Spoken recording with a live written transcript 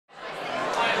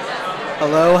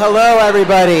Hello, hello,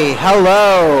 everybody.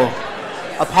 Hello.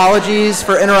 Apologies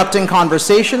for interrupting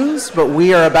conversations, but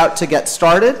we are about to get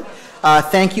started.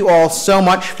 Thank you all so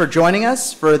much for joining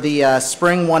us for the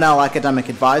Spring 1L Academic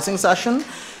Advising session.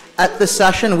 At this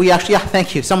session, we actually,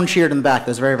 thank you. Someone cheered in the back. That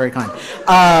was very, very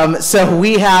kind. So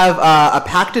we have a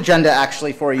packed agenda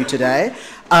actually for you today.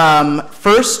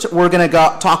 First, we're going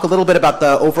to talk a little bit about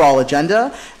the overall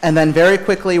agenda, and then very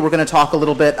quickly we're going to talk a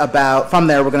little bit about, from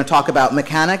there we're going to talk about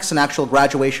mechanics and actual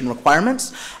graduation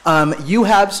requirements. You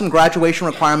have some graduation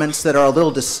requirements that are a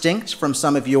little distinct from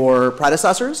some of your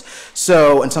predecessors,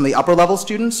 and some of the upper level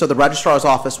students, so the registrar's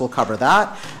office will cover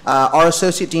that. Our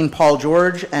Associate Dean Paul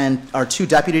George and our two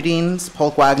Deputy Deans,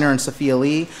 Polk Wagner and Sophia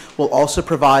Lee, will also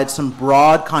provide some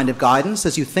broad kind of guidance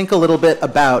as you think a little bit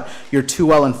about your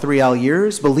 2L and 3L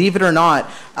years. Believe it or not,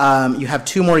 you have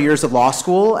 2 more years of law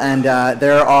school, and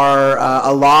there are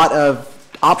a lot of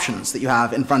options that you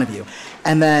have in front of you.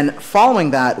 And then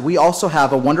following that, we also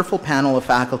have a wonderful panel of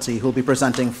faculty who will be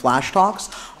presenting flash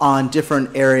talks on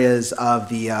different areas of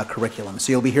the curriculum.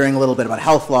 So you'll be hearing a little bit about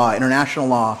health law, international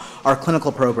law, our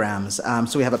clinical programs.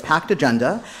 So we have a packed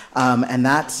agenda, and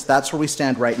that's where we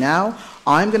stand right now.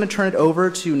 I'm going to turn it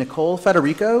over to Nicole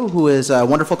Federico, who is a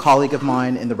wonderful colleague of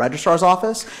mine in the registrar's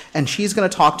office, and she's going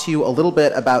to talk to you a little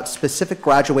bit about specific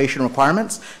graduation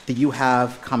requirements that you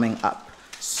have coming up.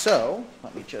 So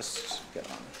let me just get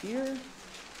on here.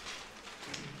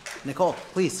 Nicole,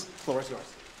 please, the floor is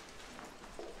yours.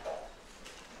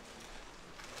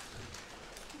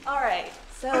 All right,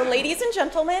 so ladies and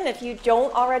gentlemen, if you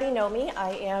don't already know me,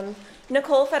 I am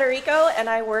Nicole Federico, and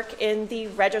I work in the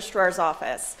registrar's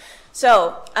office.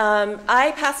 So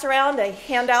I passed around a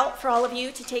handout for all of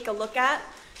you to take a look at.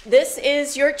 This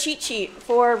is your cheat sheet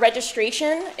for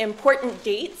registration, important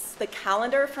dates, the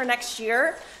calendar for next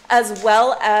year, as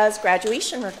well as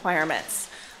graduation requirements.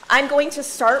 I'm going to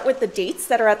start with the dates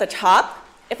that are at the top.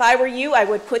 If I were you, I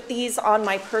would put these on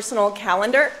my personal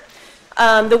calendar.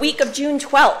 The week of June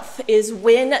 12th is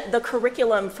when the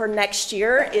curriculum for next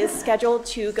year is scheduled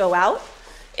to go out.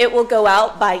 It will go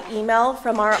out by email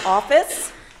from our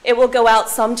office. It will go out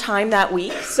sometime that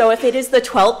week. So if it is the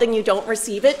 12th and you don't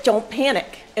receive it, don't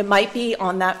panic. It might be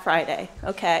on that Friday,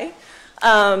 okay?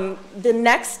 The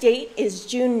next date is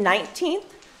June 19th.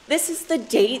 This is the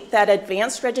date that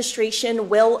advanced registration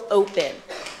will open.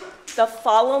 The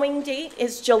following date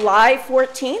is July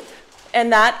 14th,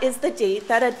 and that is the date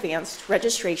that advanced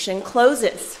registration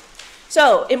closes.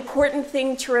 So, important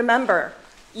thing to remember,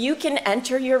 you can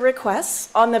enter your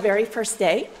requests on the very first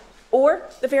day or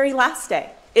the very last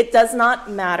day. It does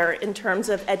not matter in terms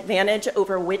of advantage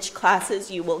over which classes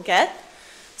you will get.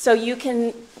 So you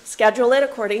can schedule it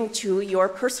according to your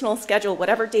personal schedule,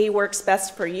 whatever day works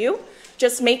best for you.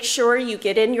 Just make sure you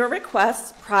get in your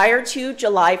requests prior to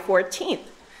July 14th.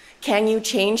 Can you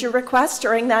change your request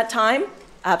during that time?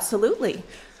 Absolutely.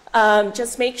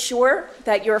 Just make sure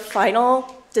that your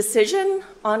final decision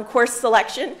on course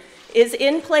selection is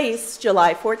in place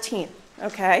July 14th,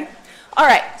 okay? All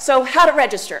right, so how to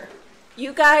register.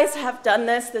 You guys have done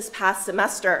this past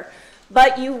semester,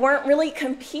 but you weren't really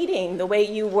competing the way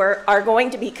you are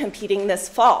going to be competing this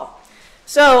fall.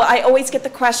 So I always get the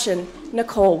question,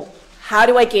 Nicole, how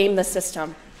do I game the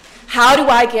system? How do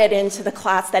I get into the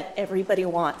class that everybody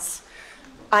wants?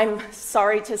 I'm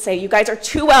sorry to say, you guys are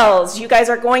 2Ls. You guys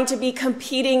are going to be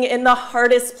competing in the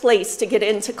hardest place to get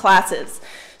into classes.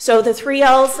 So the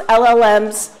 3Ls,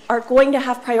 LLMs are going to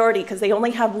have priority because they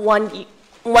only have one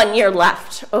year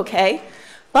left, okay?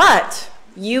 But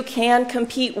you can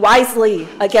compete wisely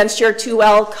against your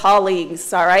 2L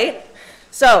colleagues, all right?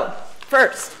 So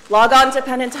first, log on to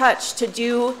Pen and Touch to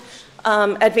do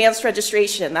advanced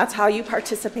registration. That's how you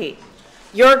participate.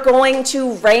 You're going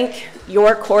to rank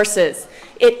your courses.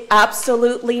 It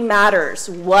absolutely matters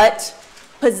what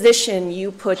position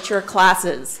you put your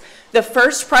classes. The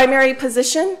first primary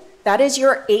position, that is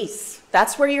your ace.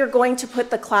 That's where you're going to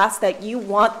put the class that you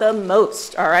want the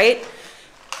most, all right?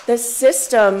 The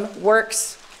system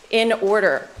works in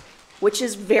order, which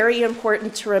is very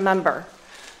important to remember.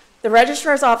 The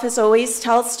registrar's office always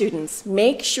tells students,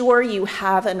 make sure you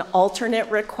have an alternate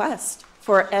request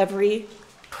for every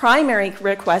primary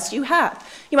request you have.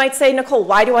 You might say, Nicole,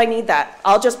 why do I need that?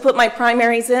 I'll just put my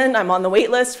primaries in. I'm on the wait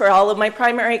list for all of my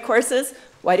primary courses.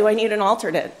 Why do I need an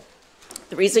alternate?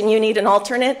 The reason you need an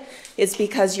alternate is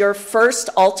because your first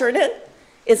alternate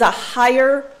is a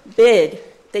higher bid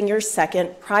than your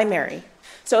second primary.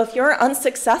 So if you're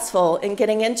unsuccessful in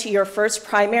getting into your first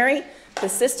primary, the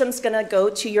system's going to go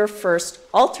to your first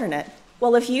alternate.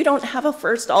 Well, if you don't have a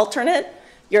first alternate,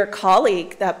 your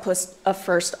colleague that put a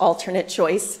first alternate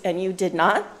choice and you did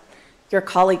not, your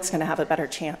colleague's going to have a better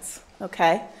chance.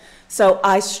 okay? So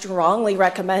I strongly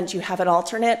recommend you have an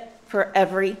alternate for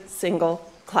every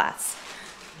single class.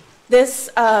 This,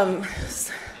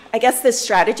 I guess this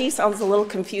strategy sounds a little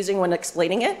confusing when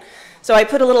explaining it. So I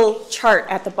put a little chart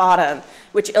at the bottom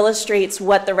which illustrates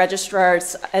what the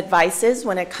registrar's advice is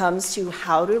when it comes to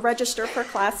how to register for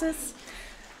classes.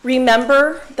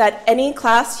 Remember that any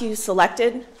class you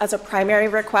selected as a primary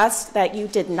request that you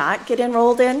did not get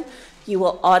enrolled in, you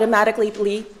will automatically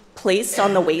be placed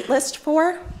on the wait list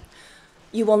for.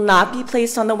 You will not be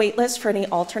placed on the wait list for any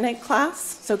alternate class,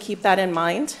 so keep that in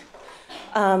mind.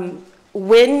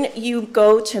 When you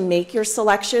go to make your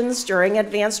selections during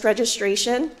advanced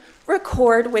registration,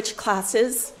 record which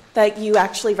classes that you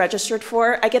actually registered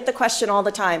for. I get the question all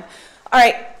the time. All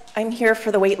right, I'm here for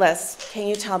the wait list. Can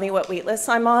you tell me what wait list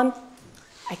I'm on?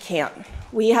 I can't.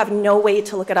 We have no way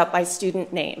to look it up by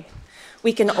student name.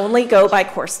 We can only go by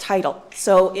course title.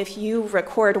 So if you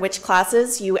record which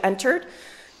classes you entered,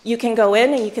 you can go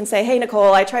in and you can say, hey,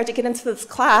 Nicole, I tried to get into this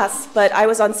class, but I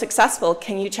was unsuccessful.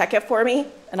 Can you check it for me?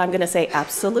 And I'm going to say,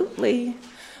 absolutely.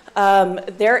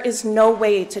 There is no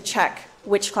way to check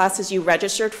which classes you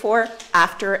registered for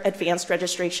after advanced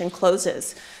registration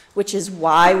closes, which is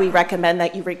why we recommend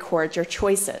that you record your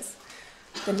choices.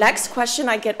 The next question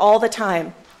I get all the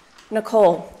time,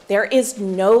 Nicole, there is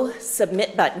no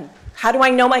submit button. How do I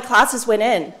know my classes went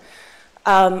in?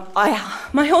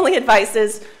 My only advice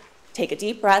is take a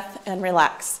deep breath and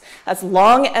relax. As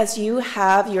long as you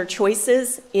have your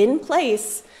choices in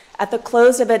place at the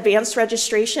close of advanced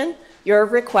registration, your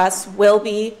requests will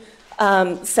be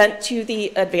sent to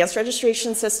the advanced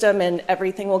registration system and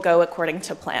everything will go according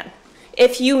to plan.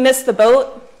 If you miss the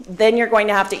boat, then you're going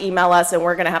to have to email us and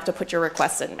we're going to have to put your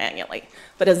requests in manually.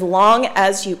 But as long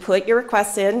as you put your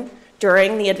requests in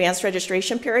during the advanced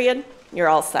registration period, you're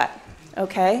all set,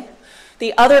 okay?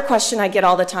 The other question I get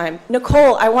all the time,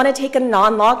 Nicole, I want to take a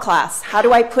non-law class. How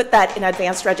do I put that in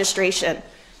advanced registration?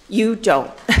 You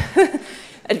don't.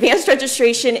 Advanced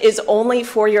registration is only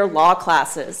for your law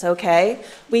classes, okay?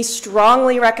 We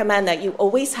strongly recommend that you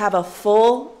always have a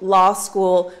full law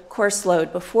school course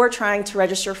load before trying to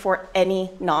register for any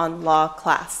non-law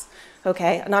class,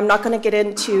 okay? And I'm not going to get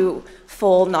into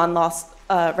full non-law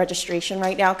registration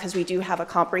right now because we do have a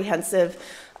comprehensive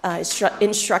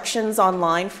instructions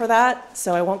online for that,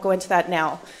 so I won't go into that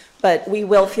now. But we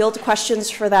will field questions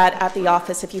for that at the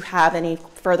office if you have any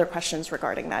further questions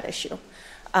regarding that issue.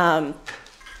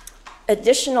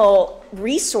 Additional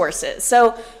resources.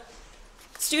 So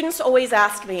students always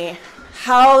ask me,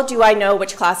 how do I know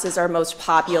which classes are most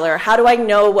popular? How do I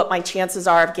know what my chances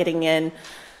are of getting in?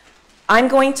 I'm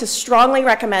going to strongly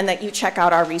recommend that you check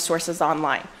out our resources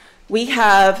online. We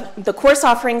have the course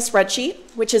offering spreadsheet,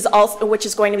 which is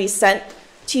going to be sent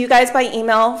to you guys by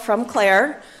email from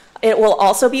Claire. It will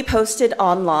also be posted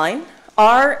online.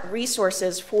 Our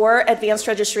resources for advanced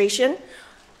registration,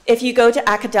 if you go to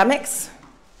academics,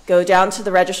 go down to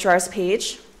the registrar's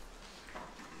page,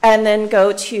 and then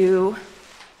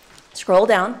scroll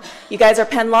down. You guys are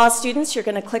Penn Law students, you're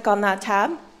going to click on that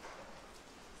tab.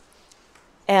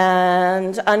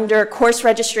 And under course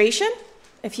registration,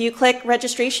 if you click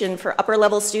registration for upper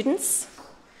level students,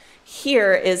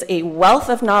 here is a wealth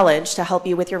of knowledge to help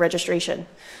you with your registration.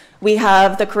 We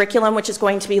have the curriculum, which is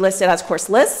going to be listed as course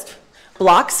list.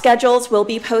 Block schedules will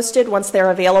be posted once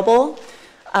they're available.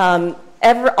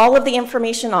 All of the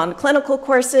information on clinical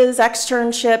courses,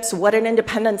 externships, what an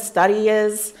independent study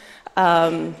is,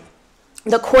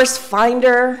 the course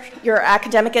finder, your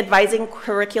academic advising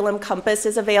curriculum compass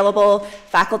is available,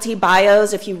 faculty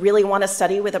bios if you really want to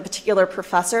study with a particular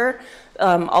professor.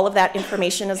 All of that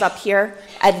information is up here.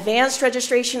 Advanced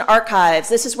registration archives.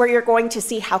 This is where you're going to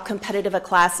see how competitive a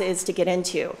class is to get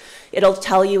into. It'll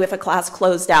tell you if a class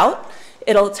closed out.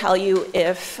 It'll tell you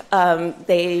if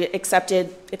they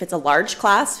accepted, if it's a large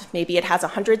class, maybe it has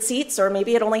 100 seats or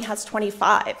maybe it only has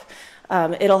 25.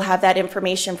 It'll have that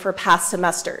information for past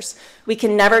semesters. We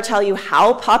can never tell you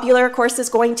how popular a course is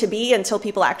going to be until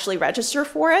people actually register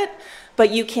for it, but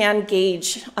you can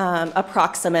gauge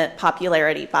approximate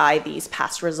popularity by these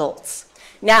past results.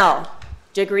 Now,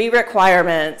 degree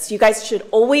requirements. You guys should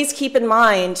always keep in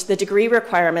mind the degree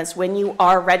requirements when you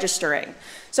are registering.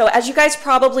 So as you guys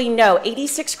probably know,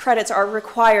 86 credits are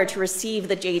required to receive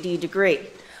the JD degree.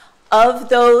 Of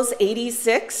those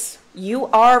 86, you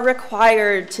are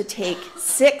required to take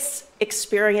 6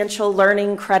 experiential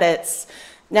learning credits.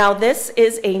 Now, this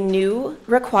is a new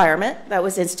requirement that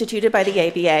was instituted by the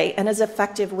ABA and is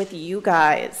effective with you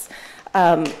guys.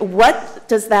 What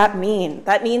does that mean?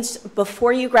 That means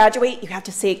before you graduate, you have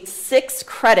to take 6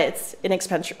 credits in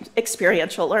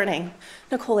experiential learning.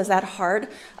 Nicole, is that hard?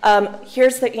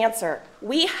 Here's the answer.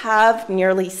 We have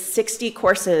nearly 60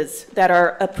 courses that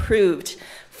are approved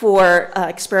for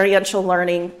experiential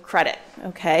learning credit,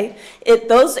 okay?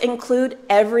 Those include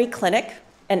every clinic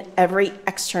and every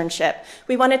externship.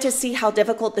 We wanted to see how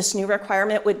difficult this new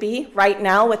requirement would be. Right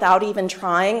now, without even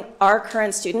trying, our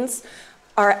current students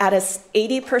are at an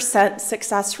 80%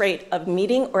 success rate of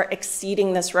meeting or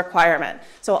exceeding this requirement.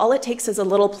 So all it takes is a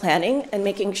little planning and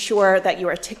making sure that you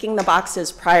are ticking the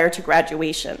boxes prior to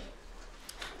graduation.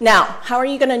 Now, how are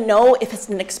you gonna know if it's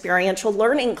an experiential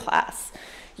learning class?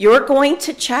 You're going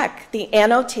to check the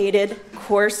annotated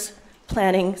course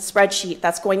planning spreadsheet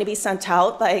that's going to be sent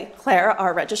out by Claire,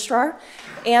 our registrar,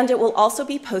 and it will also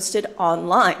be posted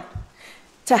online.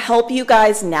 To help you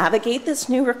guys navigate this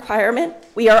new requirement,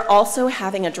 we are also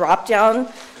having a drop-down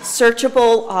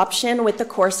searchable option with the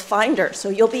course finder, so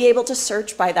you'll be able to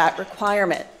search by that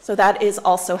requirement. So that is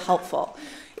also helpful.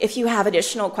 If you have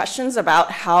additional questions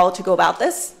about how to go about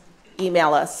this,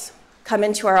 email us, come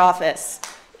into our office.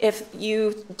 If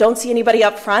you don't see anybody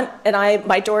up front and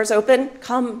my door's open,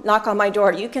 come knock on my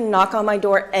door. You can knock on my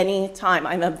door anytime.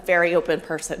 I'm a very open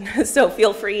person, so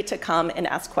feel free to come and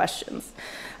ask questions.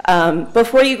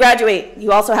 Before you graduate,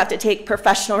 you also have to take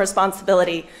professional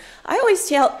responsibility. I always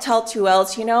tell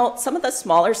 2Ls, you know, some of the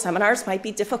smaller seminars might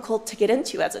be difficult to get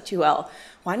into as a 2L.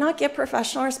 Why not get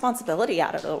professional responsibility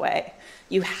out of the way?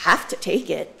 You have to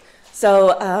take it.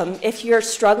 So if you're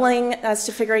struggling as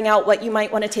to figuring out what you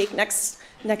might want to take next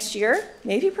year,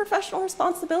 maybe professional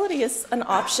responsibility is an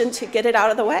option to get it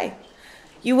out of the way.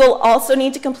 You will also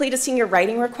need to complete a senior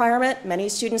writing requirement. Many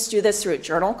students do this through a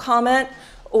journal comment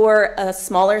or a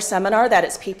smaller seminar that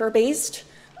is paper-based.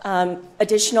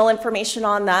 Additional information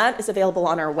on that is available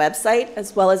on our website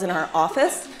as well as in our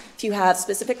office. If you have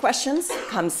specific questions,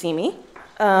 come see me.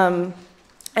 And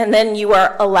then you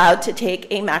are allowed to take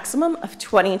a maximum of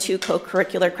 22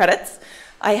 co-curricular credits.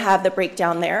 I have the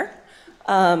breakdown there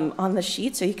on the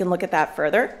sheet, so you can look at that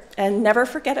further. And never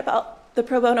forget about the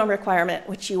pro bono requirement,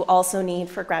 which you also need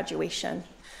for graduation.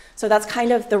 So that's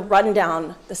kind of the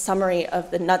rundown, the summary of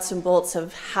the nuts and bolts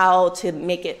of how to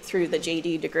make it through the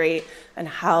JD degree and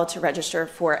how to register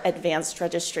for advanced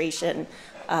registration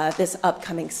this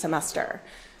upcoming semester.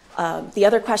 The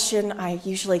other question I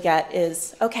usually get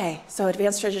is, okay, so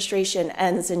advanced registration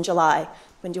ends in July.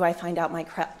 When do I find out my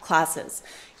classes?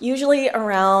 Usually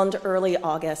around early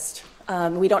August.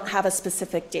 We don't have a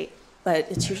specific date, but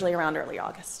it's usually around early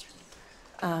August.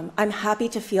 I'm happy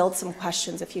to field some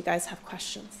questions if you guys have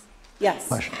questions. Yes?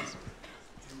 Questions?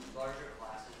 Do larger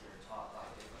classes that are taught by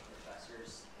different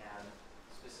professors have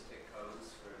specific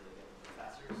codes for the different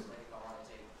professors? Like if I want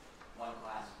to take one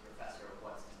class with Professor,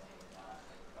 what's his name, not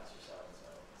like Professor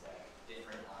so-and-so, is that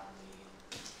different on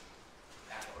the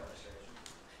actual registration?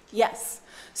 Yes.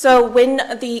 So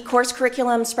when the course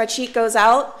curriculum spreadsheet goes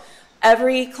out,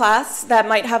 every class that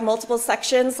might have multiple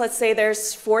sections, let's say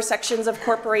there's 4 sections of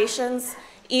corporations,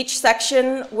 each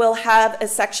section will have a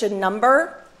section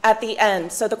number at the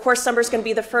end. So the course number is going to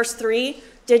be the first 3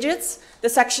 digits. The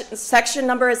section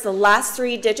number is the last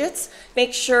 3 digits.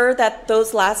 Make sure that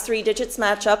those last 3 digits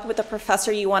match up with the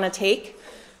professor you want to take.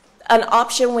 An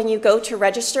option when you go to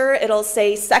register, it'll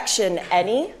say section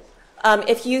any.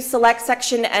 If you select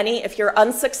section any, if you're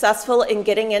unsuccessful in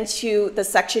getting into the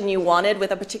section you wanted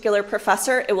with a particular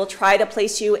professor, it will try to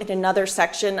place you in another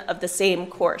section of the same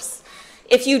course.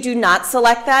 If you do not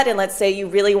select that, and let's say you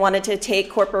really wanted to take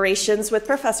corporations with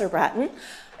Professor Bratton,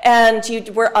 and you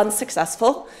were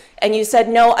unsuccessful, and you said,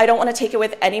 no, I don't want to take it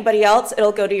with anybody else,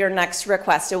 it'll go to your next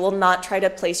request. It will not try to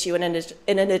place you in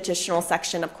an additional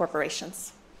section of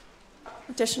corporations.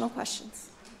 Additional questions?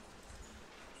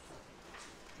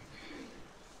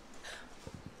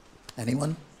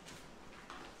 Anyone?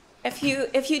 If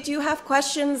you do have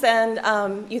questions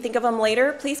and you think of them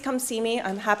later, please come see me.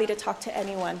 I'm happy to talk to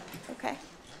anyone. Okay.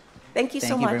 Thank you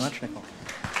so much. Thank you very much, Nicole.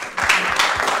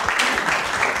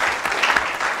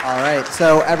 All right,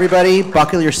 so everybody,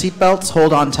 buckle your seatbelts,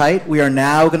 hold on tight. We are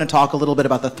now going to talk a little bit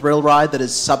about the thrill ride that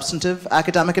is substantive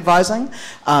academic advising.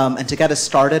 And to get us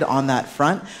started on that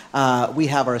front, we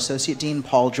have our Associate Dean,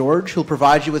 Paul George, who'll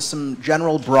provide you with some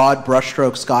general broad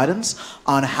brushstrokes guidance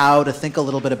on how to think a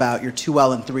little bit about your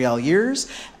 2L and 3L years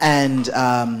and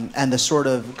the sort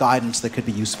of guidance that could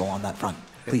be useful on that front.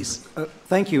 Please.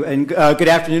 Thank you, and good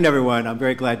afternoon, everyone. I'm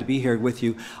very glad to be here with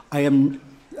you. I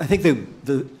think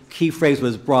the key phrase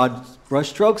was broad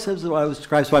brushstrokes, as what I was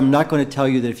described, so I'm not going to tell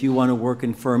you that if you want to work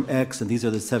in firm X, and these are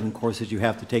the 7 courses you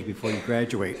have to take before you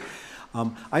graduate.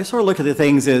 I sort of look at the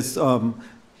things as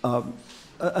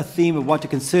a theme of what to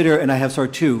consider, and I have sort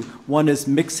of two. One is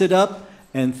mix it up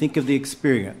and think of the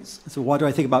experience. So what do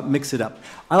I think about mix it up?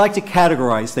 I like to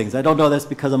categorize things. I don't know that's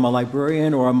because I'm a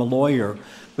librarian or I'm a lawyer,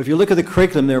 but if you look at the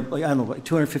curriculum, there are, I don't know, like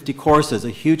 250 courses, a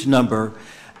huge number,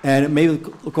 and it may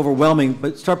look overwhelming,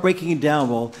 but start breaking it down.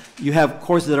 Well, you have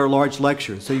courses that are large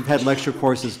lectures, so you've had lecture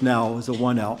courses now as a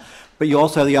 1L, but you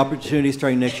also have the opportunity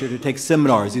starting next year to take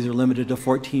seminars. These are limited to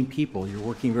 14 people. You're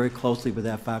working very closely with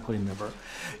that faculty member.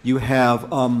 You have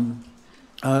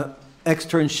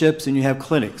externships and you have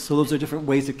clinics. So those are different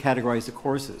ways to categorize the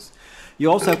courses.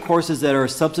 You also have courses that are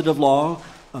substantive law,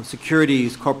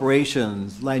 securities,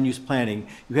 corporations, land use planning.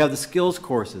 You have the skills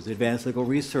courses, advanced legal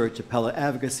research, appellate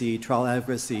advocacy, trial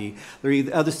advocacy. There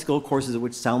are other skill courses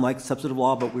which sound like substantive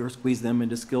law, but we were squeezing them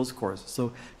into skills courses.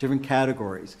 So different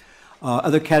categories.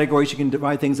 Other categories you can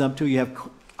divide things up to. You have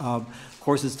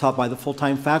courses taught by the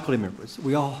full-time faculty members.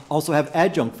 We also have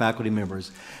adjunct faculty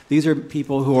members. These are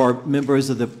people who are members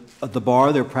of the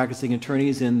bar. They're practicing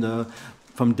attorneys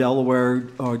from Delaware,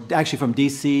 or actually from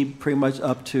DC, pretty much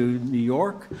up to New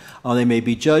York. They may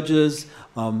be judges.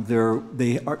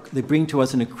 They bring to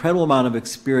us an incredible amount of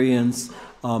experience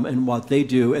in what they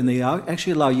do, and they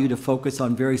actually allow you to focus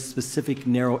on very specific,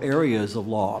 narrow areas of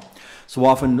law. So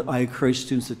often I encourage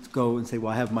students to go and say,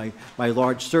 well, I have my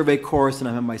large survey course and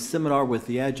I have my seminar with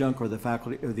the adjunct or the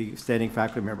faculty or the standing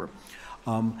faculty member.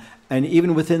 And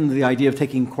even within the idea of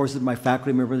taking courses with my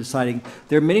faculty member, deciding,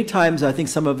 there are many times I think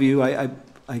some of you, I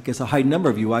guess a high number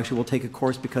of you actually will take a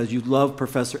course because you love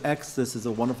Professor X, this is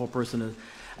a wonderful person,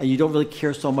 and you don't really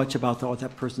care so much about what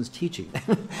that person's teaching.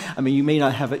 I mean, you may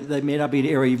not have that may not be an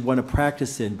area you want to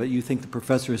practice in, but you think the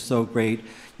professor is so great,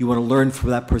 you want to learn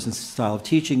from that person's style of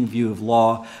teaching, view of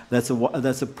law. That's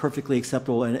a perfectly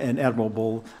acceptable and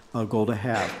admirable goal to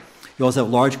have. You also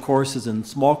have large courses and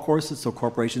small courses, so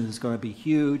corporations is going to be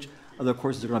huge. Other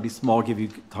courses are going to be small, give you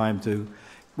time to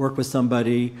work with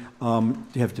somebody. You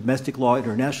have domestic law,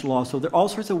 international law. So there are all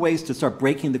sorts of ways to start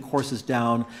breaking the courses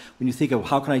down when you think of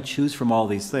how can I choose from all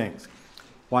these things.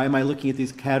 Why am I looking at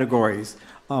these categories?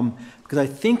 Because I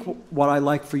think what I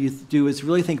like for you to do is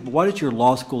really think, what is your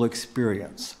law school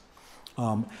experience?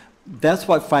 That's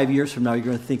what 5 years from now you're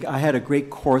going to think, I had a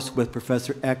great course with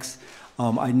Professor X.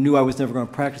 I knew I was never going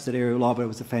to practice that area of law, but it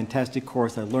was a fantastic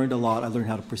course. I learned a lot. I learned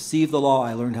how to perceive the law.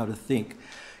 I learned how to think.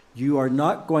 You are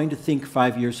not going to think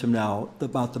 5 years from now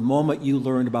about the moment you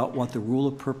learned about what the rule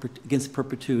of against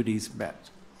perpetuities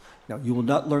meant. Now, you will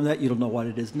not learn that. You don't know what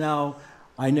it is now.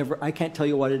 I can't tell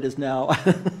you what it is now.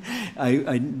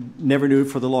 I never knew it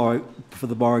for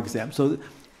the bar exam. So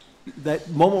that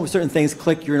moment when certain things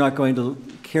click, you're not going to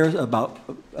care about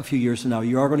a few years from now.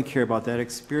 You are going to care about that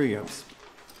experience.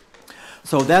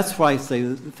 So that's why I say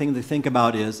the thing to think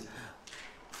about is,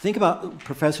 think about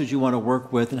professors you want to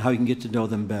work with and how you can get to know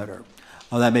them better.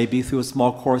 That may be through a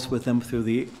small course with them through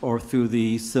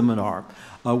the seminar.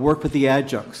 Work with the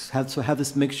adjuncts. Have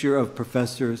this mixture of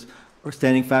professors or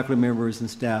standing faculty members and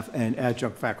staff and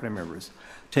adjunct faculty members.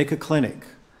 Take a clinic.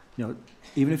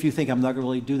 Even if you think I'm not going to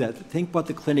really do that, think what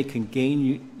the clinic can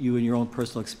gain you in your own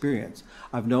personal experience.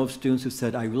 I've known students who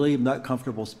said, I really am not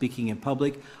comfortable speaking in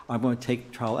public. I'm going to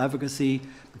take trial advocacy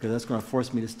because that's going to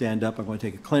force me to stand up. I'm going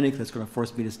to take a clinic that's going to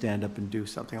force me to stand up and do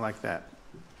something like that.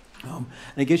 And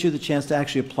it gives you the chance to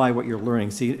actually apply what you're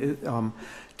learning. See,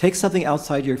 take something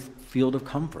outside your field of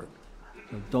comfort.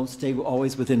 Don't stay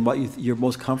always within what you're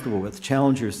most comfortable with.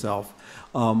 Challenge yourself,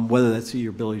 whether that's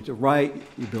your ability to write,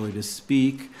 your ability to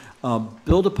speak.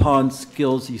 Build upon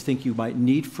skills you think you might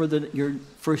need for your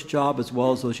first job as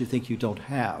well as those you think you don't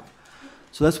have.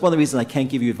 So that's one of the reasons I can't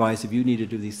give you advice if you need to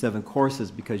do these 7 courses,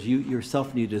 because you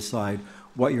yourself need to decide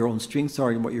what your own strengths are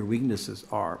and what your weaknesses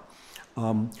are.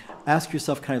 Ask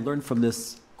yourself, can I learn from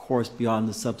this course beyond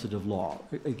the substantive law?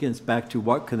 Again, it's back to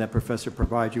what can that professor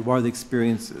provide you? What are the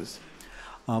experiences?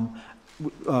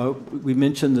 We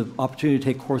mentioned the opportunity to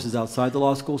take courses outside the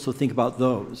law school, so think about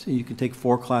those. You can take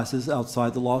 4 classes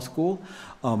outside the law school.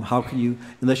 How can you,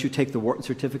 unless you take the Wharton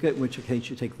certificate, in which case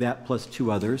you take that plus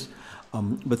 2 others,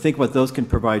 but think what those can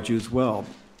provide you as well.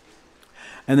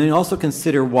 And then also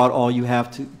consider what all you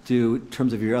have to do in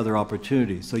terms of your other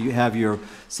opportunities. So you have your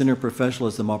Center of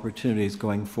Professionalism opportunities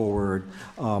going forward,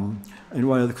 and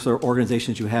what other sort of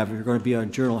organizations you have. If you're going to be on a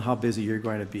journal, how busy you're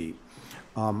going to be.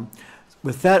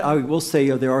 With that, I will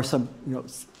say there are some,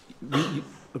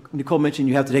 Nicole mentioned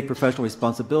you have to take professional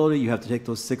responsibility, you have to take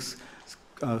those 6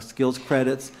 skills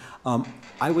credits.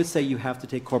 I would say you have to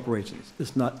take corporations.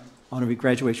 It's not on a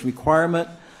graduation requirement,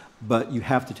 but you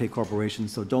have to take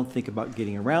corporations, so don't think about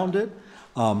getting around it.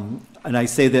 And I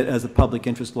say that as a public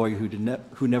interest lawyer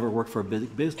who never worked for a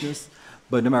big business,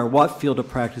 but no matter what field of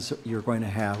practice you're going to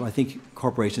have, I think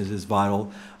corporations is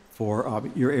vital for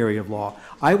your area of law.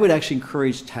 I would actually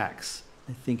encourage tax.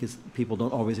 I think people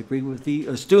don't always agree with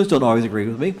me, students don't always agree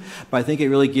with me, but I think it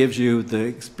really gives you the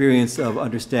experience of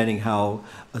understanding how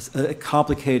a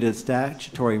complicated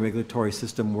statutory and regulatory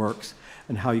system works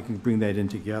and how you can bring that in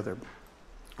together.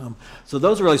 So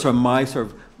those are really sort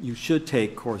of you should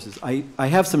take courses. I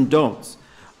have some don'ts.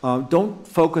 Don't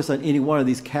focus on any one of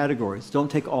these categories. Don't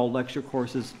take all lecture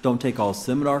courses. Don't take all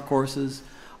seminar courses.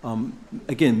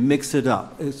 Again, mix it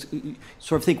up.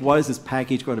 Sort of think, what is this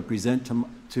package going to present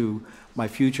to my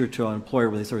future, to an employer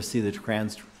when they sort of see the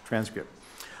transcript.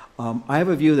 I have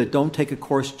a view that don't take a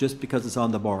course just because it's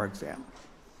on the bar exam.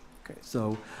 Okay,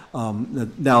 so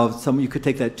now you could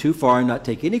take that too far and not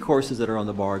take any courses that are on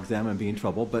the bar exam and be in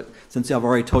trouble, but since I've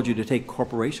already told you to take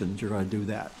corporations, you're going to do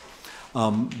that.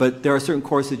 But there are certain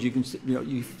courses you can,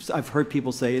 I've heard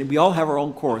people say, and we all have our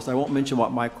own course. I won't mention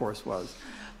what my course was.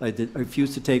 I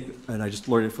refused to take, and I just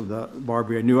learned it from the bar.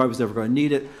 I knew I was never going to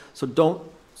need it, so don't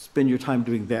spend your time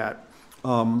doing that.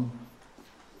 And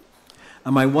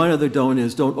my one other don't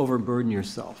is don't overburden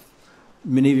yourself.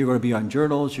 Many of you are going to be on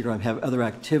journals, you're going to have other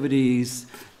activities,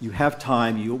 you have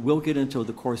time, you will get into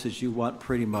the courses you want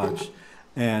pretty much.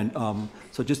 And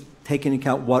so just take into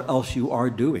account what else you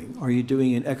are doing. Are you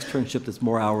doing an externship that's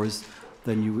more hours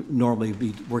than you would normally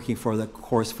be working for the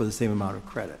course for the same amount of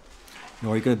credit?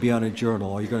 Are you going to be on a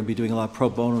journal? Are you going to be doing a lot of pro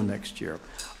bono next year?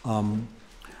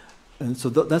 And so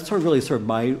that's really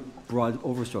my broad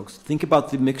overstrokes. Think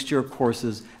about the mixture of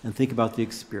courses and think about the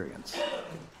experience.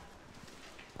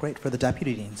 Great. For the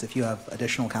deputy deans, if you have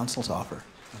additional counsel to offer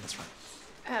on this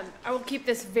front. I will keep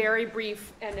this very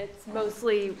brief, and it's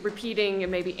mostly repeating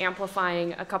and maybe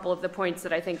amplifying a couple of the points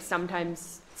that I think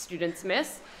sometimes students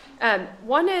miss.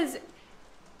 One is,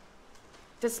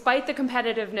 despite the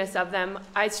competitiveness of them,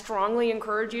 I strongly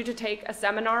encourage you to take a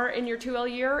seminar in your 2L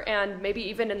year and maybe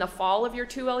even in the fall of your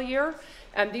 2L year.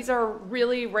 These are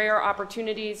really rare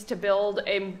opportunities to build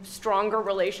a stronger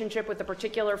relationship with a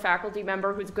particular faculty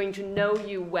member who's going to know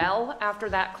you well after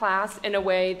that class in a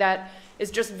way that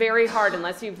is just very hard,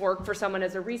 unless you've worked for someone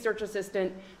as a research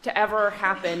assistant, to ever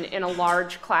happen in a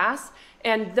large class.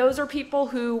 And those are people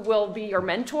who will be your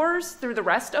mentors through the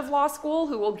rest of law school,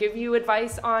 who will give you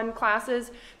advice on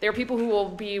classes. They're people who will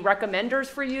be recommenders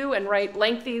for you and write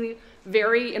lengthy,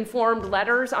 very informed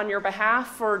letters on your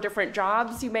behalf for different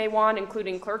jobs you may want,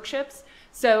 including clerkships.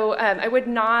 So I would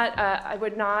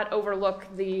not overlook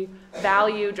the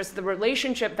value, just the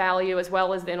relationship value, as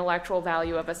well as the intellectual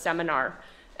value of a seminar.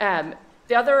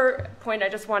 The other point I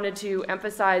just wanted to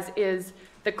emphasize is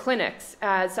the clinics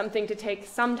as something to take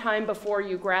some time before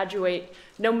you graduate,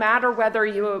 no matter whether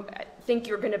you think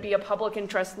you're going to be a public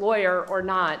interest lawyer or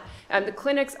not. The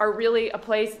clinics are really a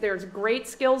place, there's great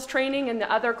skills training in the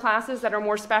other classes that are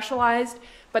more specialized,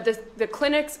 but the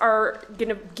clinics are going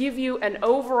to give you an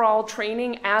overall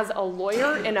training as a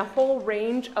lawyer in a whole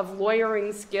range of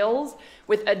lawyering skills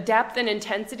with a depth and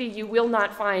intensity you will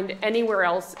not find anywhere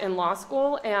else in law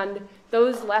school, and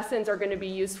those lessons are going to be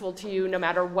useful to you no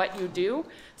matter what you do.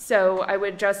 So I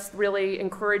would just really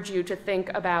encourage you to think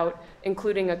about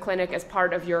including a clinic as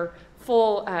part of your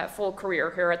full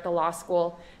career here at the law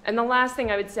school. And the last thing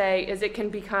I would say is it can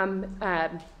become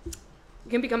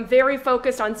very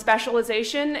focused on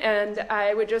specialization, and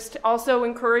I would just also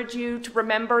encourage you to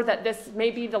remember that this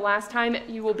may be the last time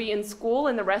you will be in school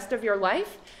in the rest of your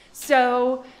life.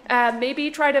 So maybe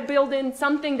try to build in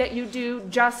something that you do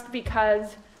just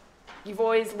because you've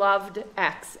always loved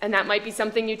X, and that might be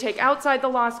something you take outside the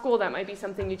law school, that might be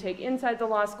something you take inside the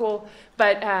law school,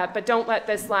 but don't let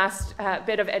this last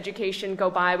bit of education go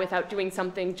by without doing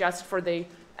something just for the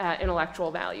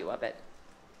intellectual value of it.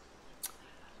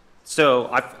 So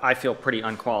I feel pretty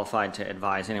unqualified to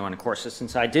advise anyone in courses,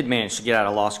 since I did manage to get out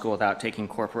of law school without taking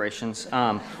corporations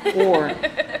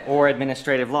or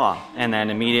administrative law, and then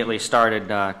immediately started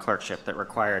clerkship that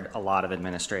required a lot of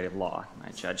administrative law.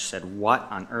 My judge said, "What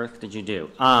on earth did you do?"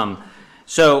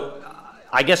 So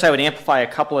I guess I would amplify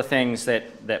a couple of things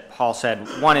that Paul said.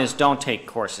 One is don't take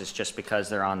courses just because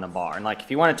they're on the bar. And like,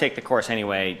 if you want to take the course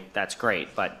anyway, that's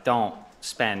great, but don't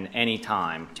spend any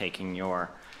time taking your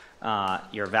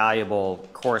valuable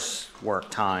coursework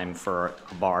time for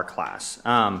a bar class.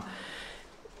 I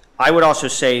would also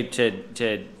say,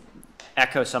 to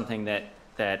echo something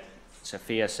that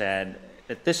Sophia said,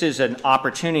 that this is an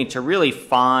opportunity to really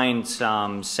find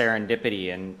some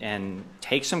serendipity and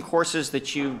take some courses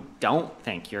that you don't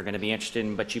think you're going to be interested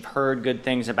in, but you've heard good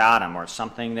things about them, or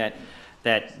something that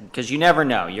because you never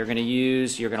know. You're going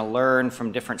to learn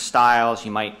from different styles.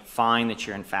 You might find that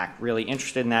you're in fact really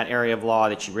interested in that area of law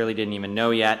that you really didn't even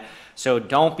know yet. So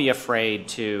don't be afraid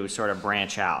to sort of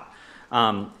branch out.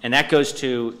 And that goes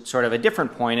to sort of a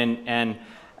different point. And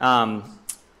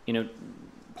you know,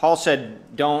 Paul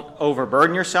said, don't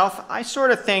overburden yourself. I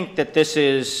sort of think that this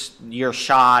is your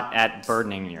shot at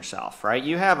burdening yourself, right?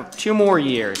 You have 2 more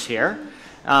years here.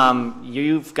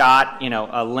 You've got, you know,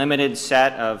 a limited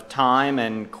set of time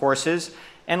and courses,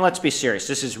 and let's be serious,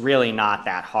 this is really not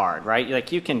that hard, right?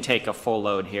 Like, you can take a full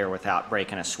load here without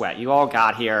breaking a sweat. You all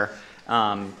got here.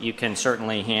 You can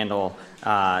certainly handle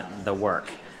the work.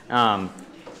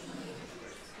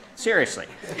 Seriously.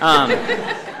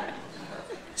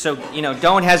 So, you know,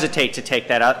 don't hesitate to take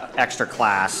that extra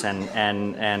class and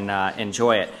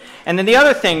enjoy it. And then the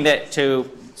other thing that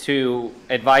to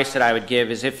advice that I would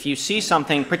give is, if you see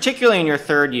something, particularly in your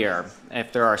 3rd year,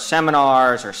 if there are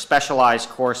seminars or specialized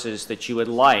courses that you would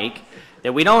like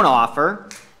that we don't offer,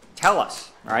 tell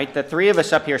us, right? The 3 of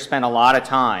us up here spend a lot of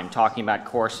time talking about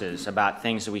courses, about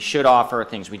things that we should offer,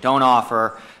 things we don't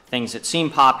offer, things that seem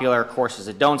popular, courses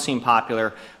that don't seem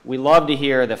popular. We love to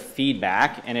hear the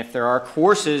feedback, and if there are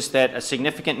courses that a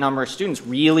significant number of students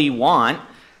really want,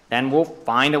 then we'll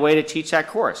find a way to teach that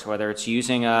course, whether it's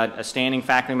using a standing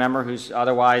faculty member who's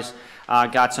otherwise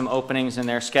got some openings in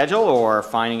their schedule, or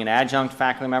finding an adjunct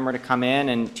faculty member to come in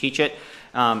and teach it.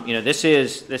 You know, this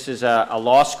is a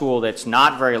law school that's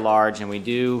not very large, and we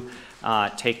do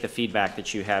take the feedback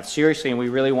that you have seriously, and we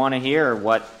really want to hear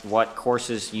what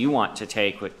courses you want to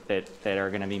take that are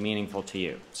going to be meaningful to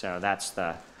you. So that's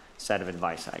the set of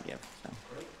advice I give. So.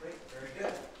 Great, very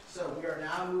good. So we are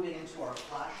now moving into our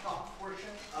flash talk portion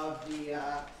of the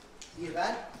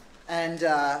event. And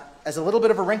as a little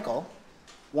bit of a wrinkle,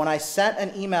 when I sent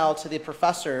an email to the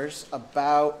professors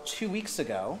about 2 weeks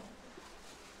ago,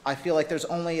 I feel like there's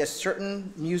only a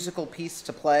certain musical piece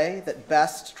to play that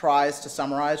best tries to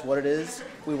summarize what it is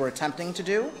we were attempting to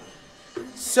do.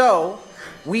 So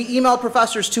we emailed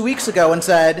professors 2 weeks ago and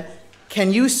said,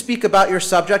 can you speak about your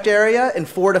subject area in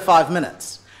 4 to 5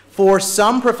 minutes? For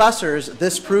some professors,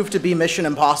 this proved to be mission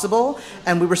impossible,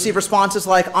 and we received responses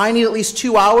like, I need at least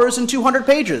 2 hours and 200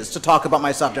 pages to talk about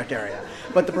my subject area.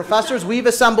 But the professors we've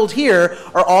assembled here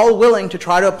are all willing to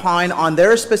try to opine on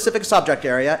their specific subject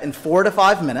area in 4 to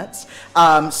 5 minutes.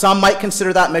 Some might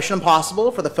consider that mission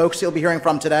impossible. For the folks you'll be hearing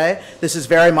from today, this is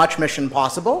very much mission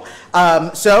possible.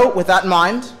 So with that in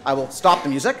mind, I will stop the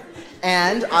music,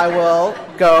 and I will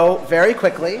go very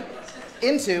quickly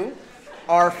into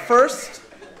our first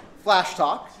flash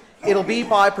talk. It'll be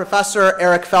by Professor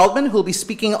Eric Feldman, who will be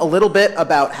speaking a little bit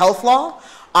about health law.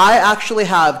 I actually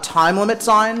have time limit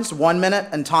signs, 1 minute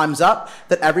and time's up,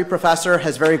 that every professor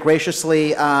has very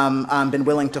graciously been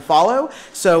willing to follow.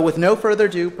 So with no further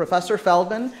ado, Professor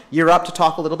Feldman, you're up to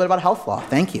talk a little bit about health law.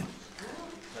 Thank you.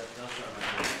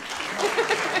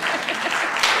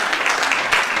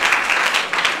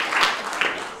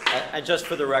 And just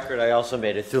for the record, I also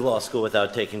made it through law school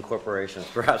without taking corporations.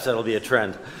 Perhaps that'll be a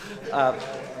trend.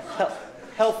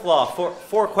 Health law,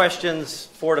 four questions,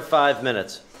 4 to 5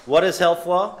 minutes. What is health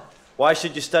law? Why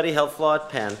should you study health law at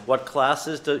Penn? What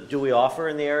classes do we offer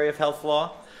in the area of health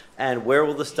law? And where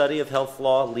will the study of health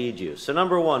law lead you? So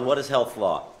number one, what is health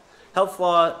law? Health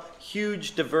law,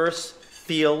 huge, diverse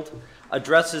field,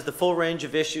 addresses the full range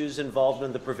of issues involved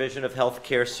in the provision of health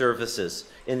care services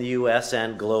in the U.S.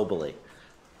 and globally.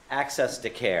 Access to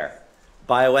care,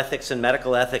 bioethics and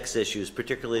medical ethics issues,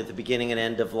 particularly at the beginning and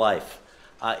end of life,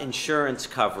 insurance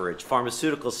coverage,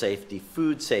 pharmaceutical safety,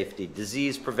 food safety,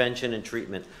 disease prevention and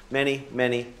treatment, many,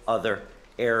 many other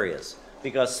areas.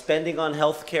 Because spending on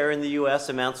health care in the U.S.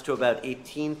 amounts to about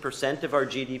 18% of our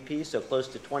GDP, so close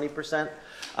to 20%.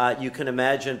 You can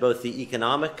imagine both the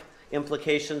economic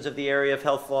implications of the area of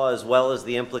health law as well as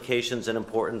the implications and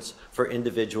importance for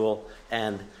individual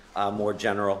and more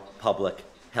general public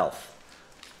health.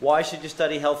 Why should you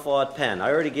study health law at Penn? I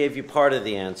already gave you part of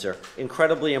the answer.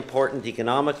 Incredibly important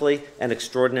economically and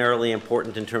extraordinarily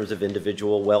important in terms of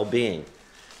individual well-being.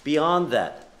 Beyond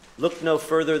that, look no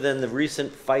further than the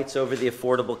recent fights over the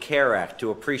Affordable Care Act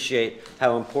to appreciate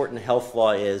how important health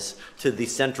law is to the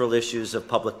central issues of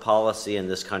public policy in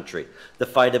this country. The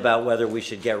fight about whether we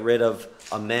should get rid of,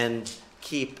 amend,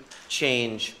 keep,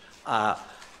 change the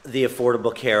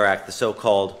Affordable Care Act, the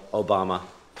so-called Obama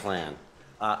plan.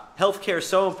 Healthcare is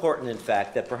so important, in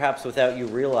fact, that perhaps without you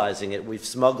realizing it, we've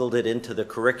smuggled it into the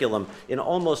curriculum in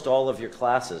almost all of your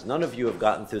classes. None of you have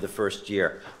gotten through the first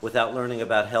year without learning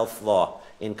about health law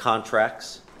in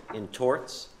contracts, in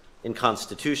torts, in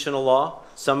constitutional law,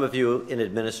 some of you in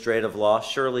administrative law,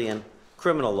 surely in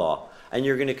criminal law. and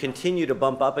you're going to continue to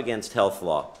bump up against health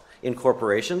law in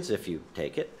corporations, if you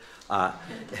take it,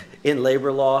 in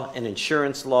labor law and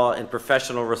insurance law and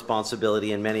professional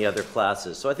responsibility and many other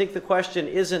classes. So I think the question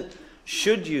isn't,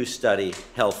 should you study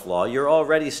health law? You're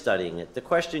already studying it. The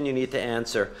question you need to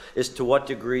answer is to what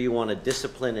degree you want to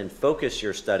discipline and focus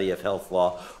your study of health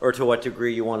law, or to what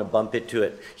degree you want to bump into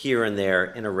it here and there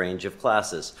in a range of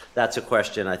classes. That's a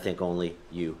question I think only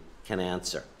you can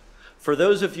answer. For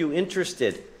those of you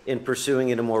interested in pursuing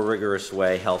in a more rigorous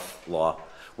way health law,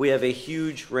 we have a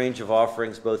huge range of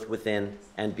offerings both within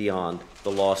and beyond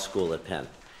the law school at Penn.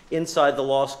 Inside the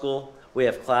law school, we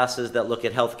have classes that look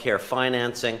at healthcare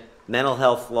financing, mental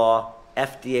health law,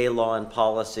 FDA law and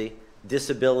policy,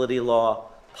 disability law,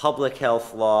 public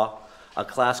health law, a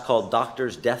class called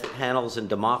Doctors, Death Panels, and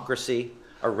Democracy,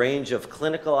 a range of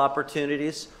clinical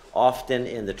opportunities, often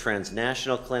in the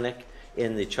transnational clinic,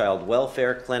 in the child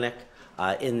welfare clinic,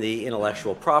 in the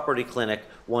intellectual property clinic.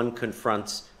 One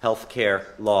confronts healthcare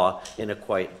law in a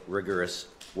quite rigorous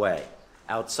way.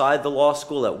 Outside the law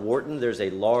school at Wharton, there's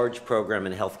a large program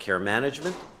in healthcare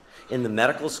management. In the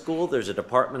medical school, there's a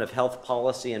Department of Health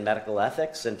Policy and Medical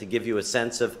Ethics, and to give you a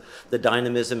sense of the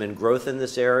dynamism and growth in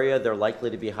this area, they're likely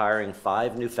to be hiring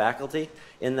 5 new faculty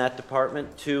in that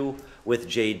department, 2 with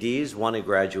JDs, 1 a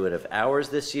graduate of ours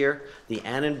this year. The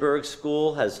Annenberg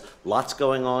School has lots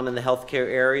going on in the healthcare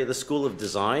area, the School of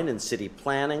Design and City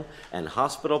Planning and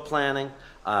Hospital Planning,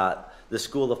 the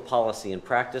School of Policy and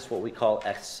Practice, what we call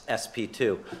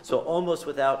SP2. So almost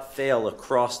without fail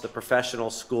across the professional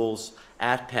schools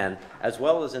at Penn, as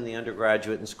well as in the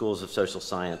undergraduate and schools of social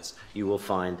science, you will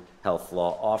find health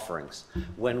law offerings.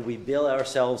 When we bill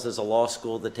ourselves as a law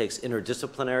school that takes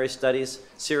interdisciplinary studies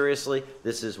seriously,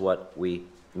 this is what we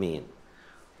mean.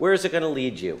 Where is it going to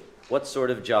lead you? What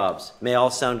sort of jobs? May all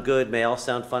sound good, may all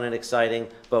sound fun and exciting,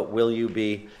 but will you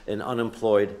be an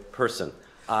unemployed person?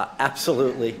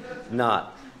 Absolutely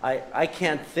not. I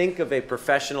can't think of a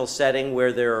professional setting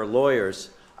where there are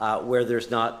lawyers where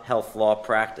there's not health law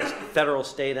practice. Federal,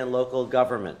 state, and local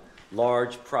government,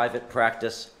 large private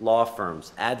practice law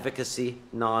firms, advocacy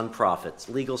nonprofits,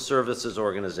 legal services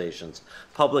organizations,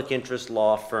 public interest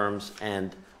law firms,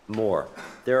 and more.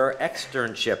 There are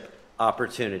externship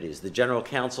opportunities. The General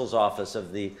Counsel's Office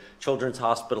of the Children's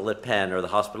Hospital at Penn or the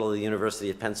Hospital of the University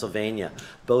of Pennsylvania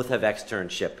both have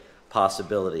externship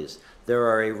possibilities. There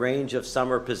are a range of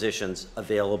summer positions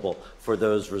available for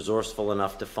those resourceful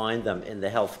enough to find them in the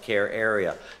healthcare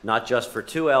area, not just for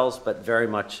 2Ls, but very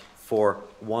much for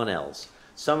 1Ls.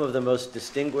 Some of the most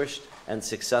distinguished and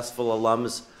successful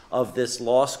alums of this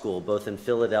law school, both in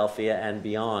Philadelphia and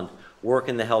beyond, work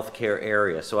in the healthcare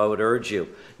area. So I would urge you,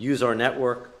 use our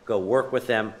network, go work with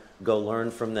them, go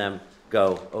learn from them,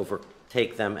 go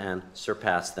overtake them and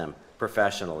surpass them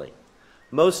professionally.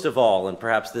 Most of all, and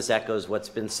perhaps this echoes what's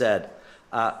been said,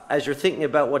 as you're thinking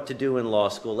about what to do in law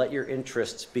school, let your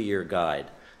interests be your guide.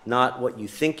 Not what you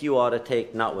think you ought to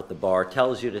take, not what the bar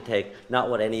tells you to take, not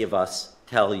what any of us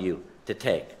tell you to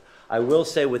take. I will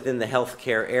say within the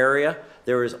healthcare area,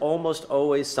 there is almost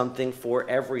always something for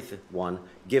everyone,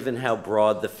 given how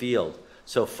broad the field.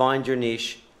 So find your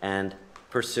niche and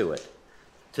pursue it.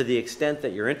 To the extent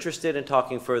that you're interested in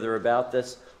talking further about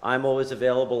this, I'm always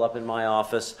available up in my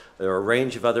office. There are a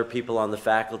range of other people on the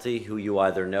faculty who you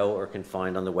either know or can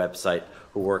find on the website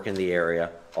who work in the area.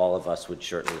 All of us would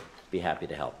certainly be happy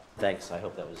to help. Thanks. I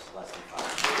hope that was less than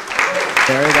 5.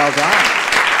 Very well done.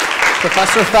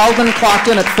 Professor Feldman clocked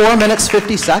in at 4 minutes,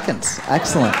 50 seconds.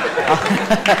 Excellent.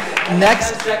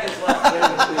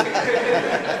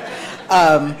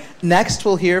 Next,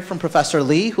 we'll hear from Professor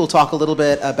Lee, who will talk a little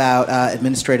bit about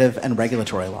administrative and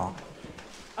regulatory law.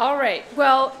 All right.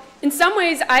 Well, in some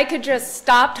ways, I could just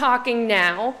stop talking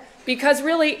now, because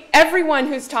really everyone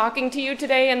who's talking to you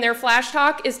today in their flash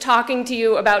talk is talking to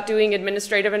you about doing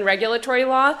administrative and regulatory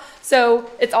law. So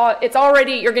it's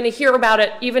already, you're going to hear about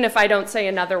it even if I don't say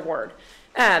another word.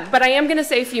 But I am going to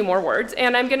say a few more words,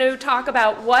 and I'm going to talk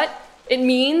about what it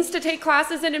means to take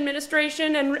classes in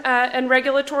administration and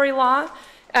regulatory law,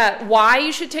 why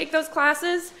you should take those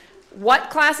classes, what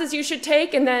classes you should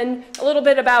take, and then a little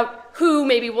bit about who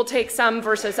maybe will take some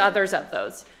versus others of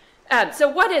those. So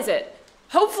what is it?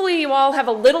 Hopefully you all have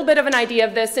a little bit of an idea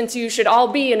of this, since you should all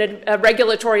be in a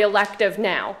regulatory elective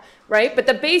now, right? But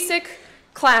the basic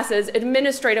classes,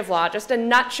 administrative law, just a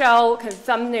nutshell, kind of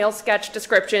thumbnail sketch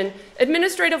description.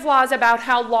 Administrative law is about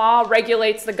how law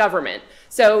regulates the government.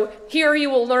 So here you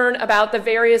will learn about the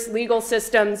various legal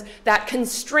systems that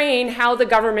constrain how the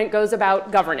government goes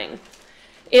about governing.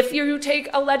 If you take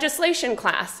a legislation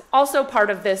class, also part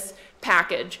of this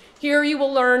package, here you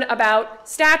will learn about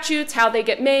statutes, how they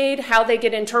get made, how they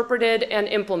get interpreted and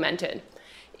implemented.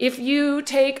 If you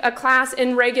take a class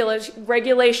in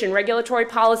regulation, regulatory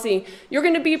policy, you're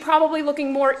going to be probably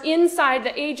looking more inside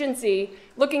the agency,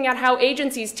 looking at how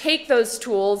agencies take those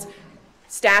tools,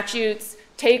 statutes,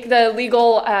 take the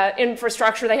legal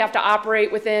infrastructure they have to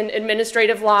operate within,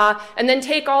 administrative law, and then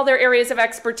take all their areas of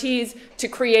expertise to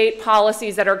create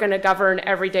policies that are going to govern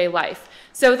everyday life.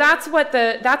 So that's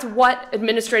what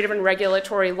administrative and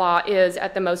regulatory law is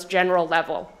at the most general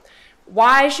level.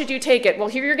 Why should you take it? Well,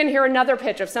 here you're going to hear another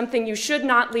pitch of something you should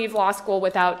not leave law school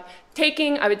without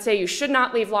taking. I would say you should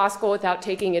not leave law school without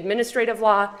taking administrative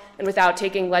law and without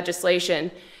taking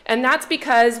legislation. And that's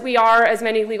because we are, as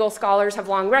many legal scholars have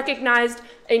long recognized,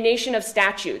 a nation of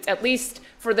statutes. At least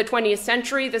for the 20th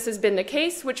century, this has been the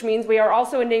case, which means we are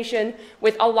also a nation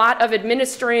with a lot of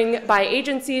administering by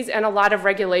agencies and a lot of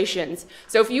regulations.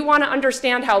 So if you want to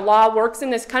understand how law works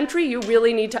in this country, you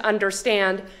really need to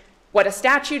understand what a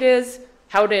statute is,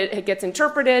 how it gets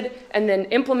interpreted, and then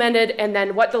implemented, and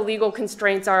then what the legal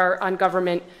constraints are on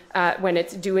government when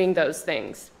it's doing those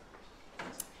things.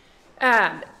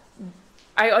 I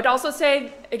would also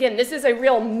say, again, this is a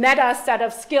real meta set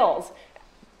of skills,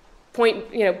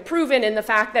 proven in the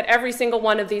fact that every single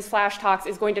one of these flash talks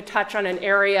is going to touch on an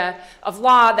area of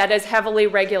law that is heavily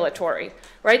regulatory,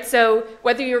 right? So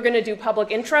whether you're going to do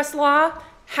public interest law,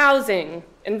 housing,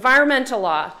 environmental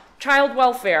law, child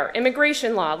welfare,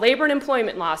 immigration law, labor and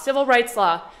employment law, civil rights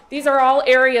law, these are all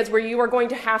areas where you are going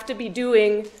to have to be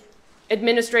doing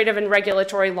administrative and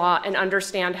regulatory law and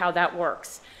understand how that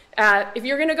works. If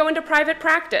you're going to go into private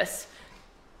practice,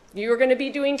 you're going to be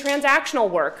doing transactional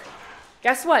work.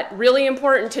 Guess what? Really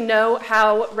important to know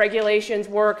how regulations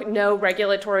work, know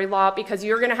regulatory law, because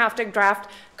you're going to have to draft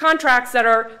contracts that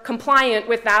are compliant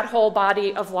with that whole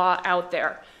body of law out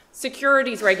there.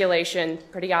 Securities regulation,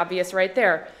 pretty obvious right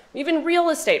there. Even real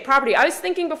estate, property. I was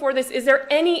thinking before this, is there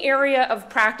any area of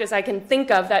practice I can think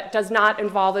of that does not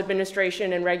involve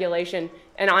administration and regulation?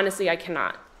 And honestly, I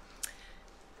cannot.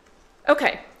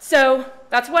 Okay, so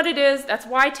that's what it is. That's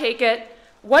why take it.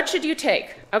 What should you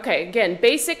take? Okay, again,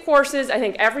 basic courses. I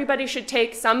think everybody should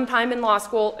take sometime in law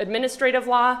school: administrative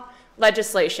law,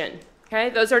 legislation. Okay,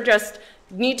 those are just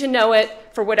need to know it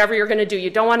for whatever you're going to do. You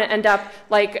don't want to end up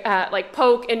like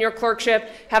Polk in your clerkship,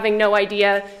 having no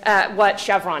idea what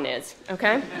Chevron is.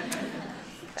 Okay.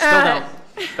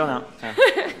 Still don't.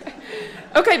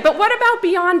 Okay, but what about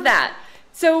beyond that?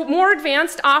 So more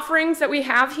advanced offerings that we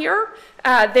have here.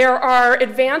 There are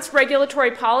advanced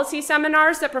regulatory policy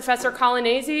seminars that Professor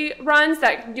Colonnesi runs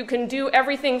that you can do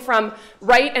everything from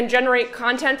write and generate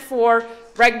content for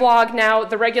RegBlog, now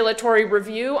the regulatory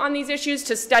review on these issues,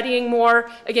 to studying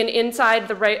more, again,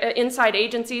 inside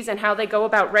agencies and how they go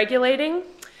about regulating.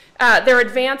 There are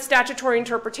advanced statutory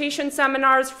interpretation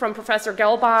seminars from Professor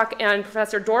Gelbach and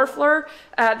Professor Dorfler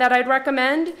that I'd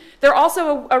recommend. There are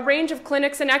also a range of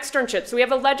clinics and externships. So we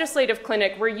have a legislative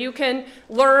clinic where you can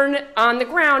learn on the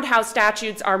ground how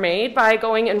statutes are made by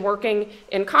going and working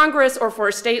in Congress or for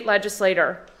a state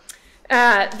legislator.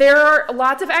 There are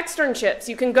lots of externships.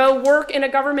 You can go work in a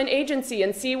government agency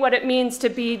and see what it means to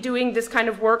be doing this kind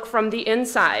of work from the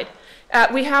inside.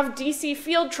 We have DC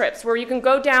field trips where you can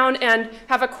go down and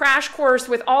have a crash course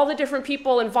with all the different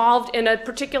people involved in a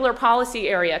particular policy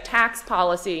area, tax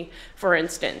policy, for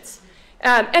instance.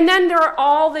 And then there are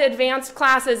all the advanced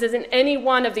classes in any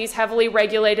one of these heavily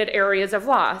regulated areas of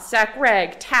law: Sec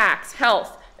Reg, tax,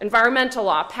 health, environmental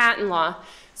law, patent law.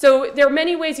 So there are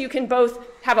many ways you can both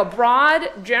have a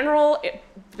broad, general,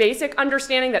 basic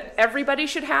understanding that everybody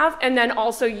should have, and then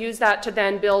also use that to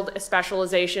then build a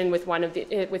specialization with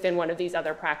within one of these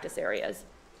other practice areas.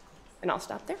 And I'll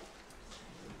stop there.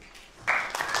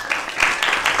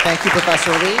 Thank you,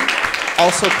 Professor Lee.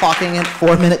 Also clocking in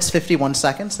 4 minutes, 51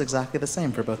 seconds, exactly the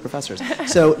same for both professors.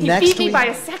 So next beat me by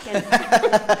a second.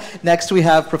 Next we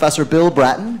have Professor Bill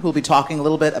Bratton, who will be talking a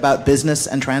little bit about business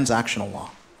and transactional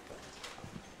law.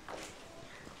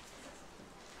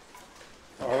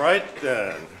 All right,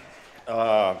 then.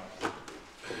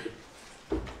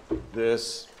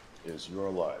 This is your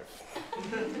life.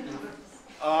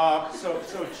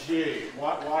 Gee,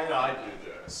 why did I do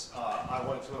this? I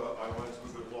went to a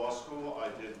good law school. I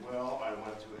did well. I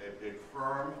went to a big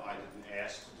firm. I didn't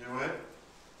ask to do it.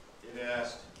 It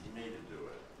asked me to do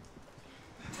it.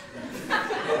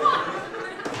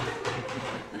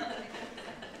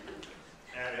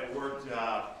 And it worked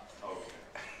out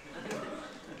okay.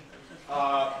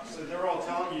 So they're all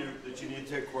telling you that you need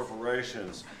to take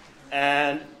corporations.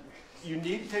 And you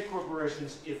need to take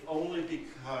corporations if only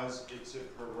because it's a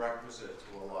prerequisite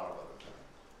to a lot of other things.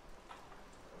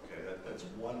 Okay, that's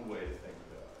one way to think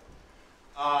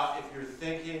about it. If you're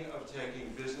thinking of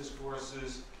taking business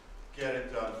courses, get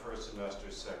it done first semester,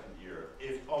 second year,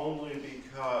 if only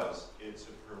because it's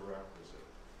a prerequisite.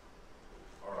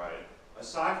 All right.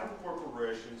 Aside from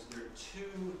corporations, there are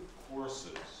two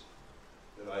courses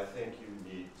that I think you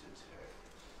need to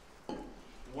take.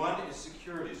 One is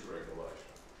securities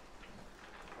regulation.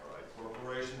 All right.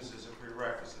 Corporations is a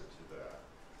prerequisite to that.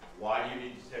 Why do you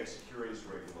need to take securities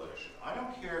regulation? I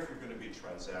don't care if you're going to be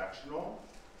transactional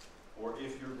or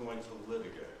if you're going to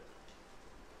litigate.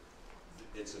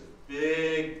 It's a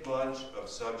big bunch of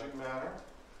subject matter.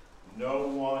 No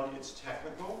one is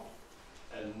technical,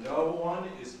 and no one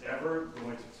is ever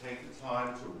going to take the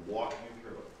time to walk you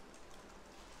through it.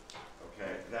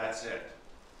 Okay, that's it.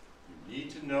 You need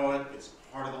to know it. It's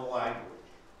part of the language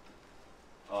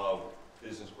of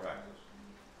business practice.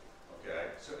 Okay,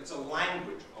 so it's a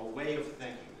language, a way of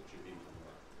thinking that you need to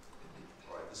learn.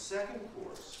 All right, the second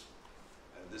course,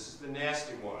 and this is the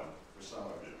nasty one for some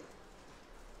of you,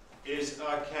 is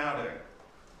accounting.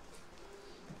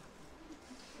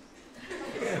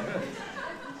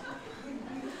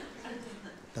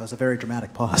 That was a very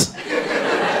dramatic pause.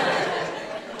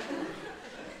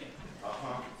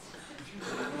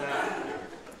 Now,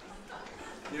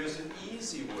 there's an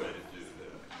easy way to do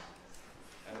this,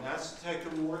 and that's to take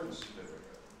the Wharton certificate.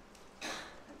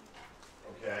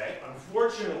 Okay,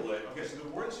 unfortunately, okay, so the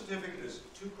Wharton certificate is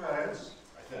 2 credits,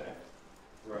 I think,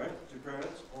 right? 2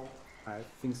 credits? Or I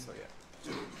think so, yeah.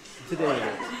 2. Today Right. it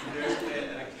is. There's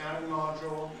an accounting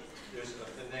module, there's a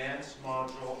finance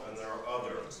module, and there are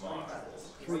other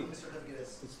modules. 3. It's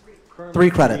currently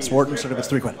 3 credits. 3. Wharton certificate's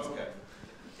 3 credits. Okay.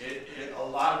 A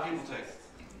lot of people take it.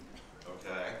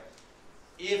 Okay.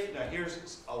 Now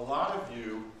here's, a lot of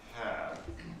you have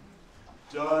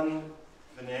done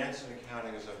finance and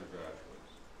accounting as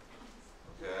undergraduates.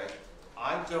 Okay.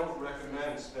 I don't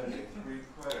recommend spending 3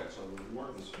 credits on the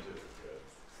Wharton certificate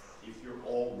if you're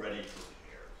already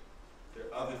prepared. There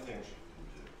are other things you can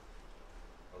do.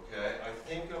 Okay? I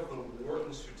think of the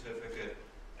Wharton certificate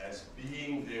as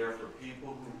being there for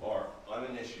people who are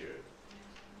uninitiated.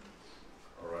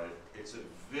 All right? It's a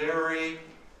very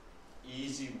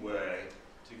easy way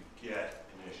to get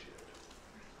initiated.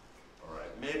 All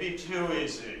right? Maybe too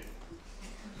easy.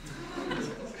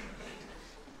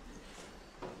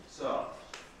 So,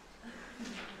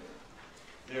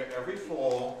 every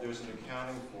fall, there's an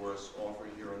accounting course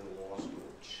offered here in the law school.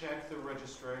 Check the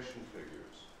registration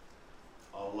figures.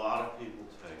 A lot of people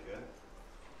take it,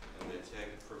 and they take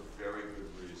it for very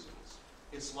good reasons.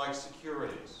 It's like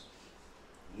securities.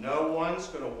 No one's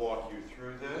going to walk you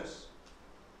through this,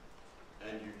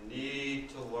 and you need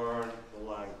to learn the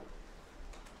language.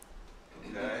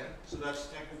 Okay? So that's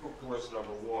technical course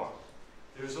number 1.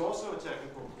 There's also a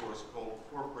technical course called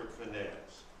Corporate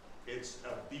Finance. It's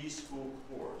a B-school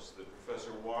course that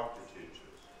Professor Wachter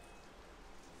teaches.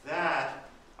 That,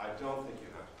 I don't think you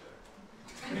have to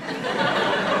take.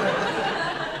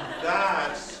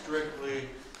 That's strictly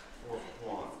for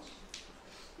quants.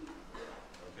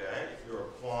 Okay? If you're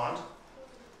a quant,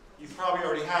 you've probably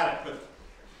already had it, but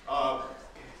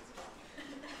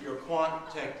if you're a quant,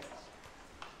 take it.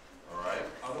 All right?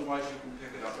 Otherwise, you can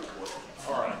pick it up at work.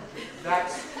 All right.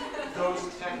 That's those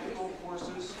technical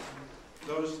courses.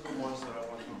 Those are the ones that I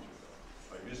want you to do.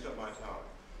 I used up my time.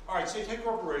 All right, so you take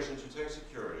corporations, you take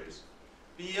securities.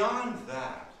 Beyond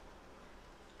that,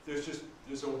 there's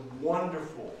a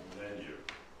wonderful menu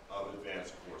of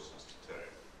advanced courses to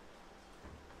take.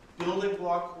 Building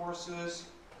block courses,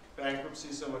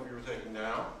 bankruptcy, some of you are taking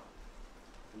now.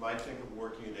 You might think of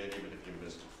working at it even if you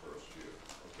missed it first year.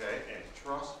 Okay,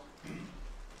 antitrust,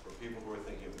 for people who are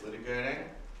thinking of litigating.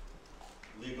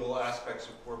 Legal aspects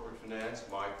of corporate finance,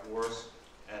 my course,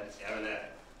 and M&A.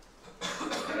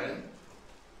 Okay?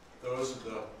 Those are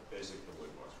the basic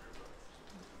building blocks for your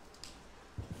practice.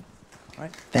 All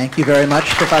right. Thank you very much,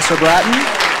 Professor Bratton.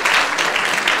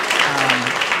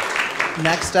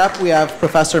 Next up, we have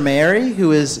Professor Mayeri,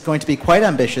 who is going to be quite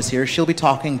ambitious here. She'll be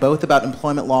talking both about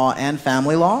employment law and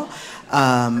family law.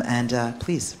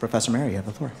 Please, Professor Mayeri, you have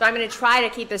the floor. So I'm going to try to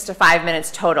keep this to 5 minutes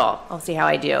total. I'll see how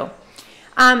I do.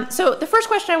 So the first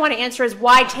question I want to answer is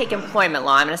why take employment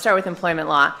law? I'm going to start with employment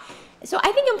law. So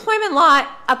I think employment law,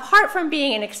 apart from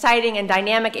being an exciting and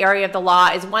dynamic area of the law,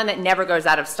 is one that never goes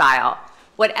out of style.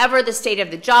 Whatever the state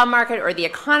of the job market or the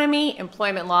economy,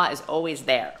 employment law is always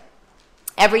there.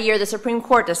 Every year, the Supreme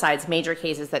Court decides major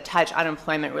cases that touch on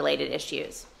employment-related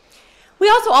issues. We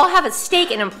also all have a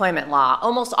stake in employment law.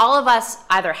 Almost all of us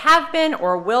either have been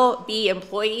or will be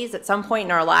employees at some point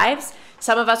in our lives.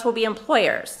 Some of us will be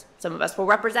employers. Some of us will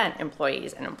represent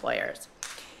employees and employers.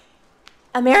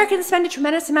 Americans spend a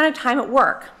tremendous amount of time at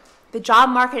work. The job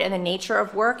market and the nature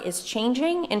of work is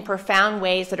changing in profound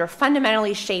ways that are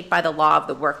fundamentally shaped by the law of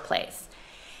the workplace.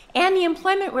 And the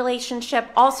employment relationship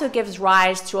also gives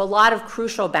rise to a lot of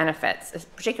crucial benefits,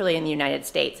 particularly in the United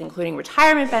States, including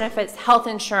retirement benefits, health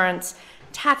insurance,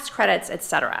 tax credits,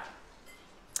 etc.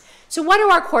 So what do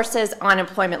our courses on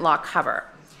employment law cover?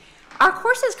 Our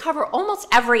courses cover almost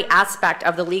every aspect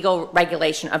of the legal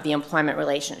regulation of the employment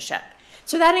relationship.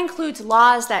 So that includes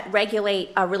laws that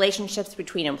regulate relationships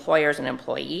between employers and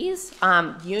employees,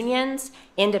 unions,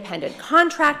 independent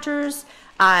contractors,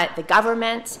 the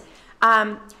government.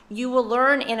 You will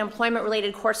learn in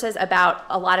employment-related courses about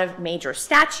a lot of major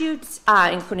statutes,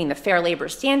 including the Fair Labor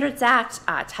Standards Act,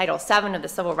 Title VII of the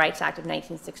Civil Rights Act of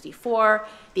 1964,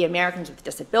 the Americans with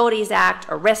Disabilities Act,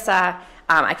 ERISA.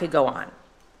 I could go on.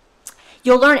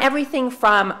 You'll learn everything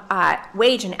from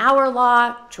wage and hour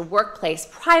law to workplace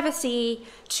privacy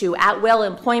to at-will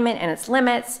employment and its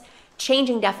limits,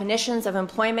 changing definitions of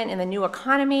employment in the new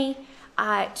economy,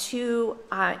 to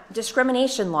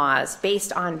discrimination laws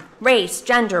based on race,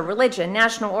 gender, religion,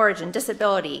 national origin,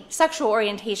 disability, sexual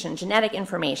orientation, genetic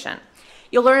information.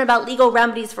 You'll learn about legal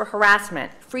remedies for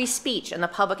harassment, free speech in the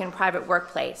public and private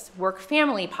workplace,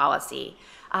 work-family policy,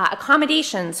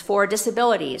 accommodations for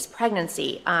disabilities,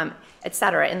 pregnancy,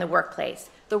 etc. in the workplace,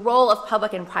 the role of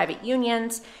public and private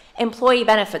unions, employee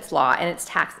benefits law and its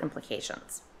tax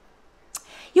implications.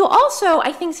 You'll also,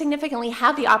 I think, significantly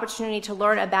have the opportunity to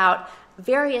learn about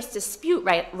various dispute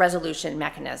resolution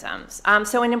mechanisms.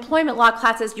 So in employment law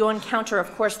classes, you'll encounter,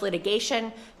 of course,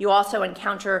 litigation. You also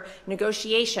encounter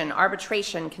negotiation,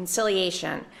 arbitration,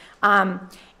 conciliation.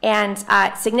 And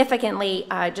significantly,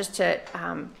 just to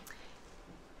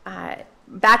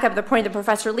back up the point that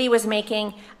Professor Lee was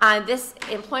making, this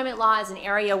employment law is an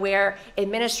area where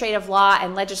administrative law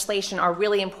and legislation are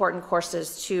really important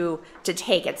courses to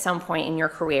take at some point in your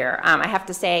career. I have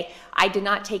to say, I did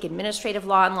not take administrative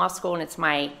law in law school, and it's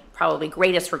my probably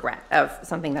greatest regret of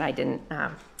something that I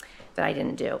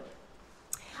didn't do.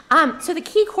 So the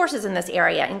key courses in this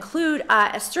area include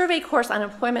a survey course on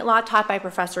employment law taught by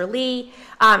Professor Lee,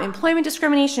 employment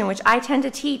discrimination, which I tend to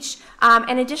teach,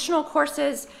 and additional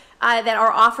courses that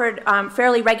are offered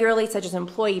fairly regularly, such as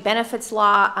employee benefits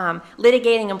law,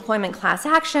 litigating employment class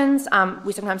actions.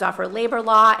 We sometimes offer labor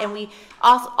law, and we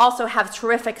also have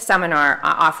terrific seminar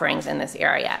offerings in this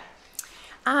area.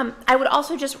 I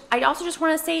also just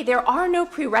want to say there are no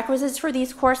prerequisites for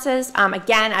these courses.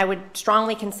 Again, I would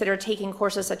strongly consider taking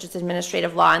courses such as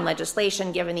administrative law and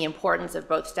legislation, given the importance of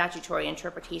both statutory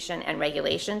interpretation and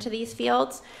regulation to these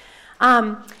fields.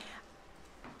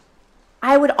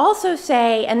 I would also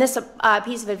say, and this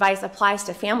piece of advice applies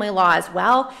to family law as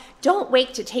well, don't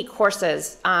wait to take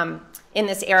courses in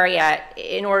this area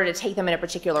in order to take them in a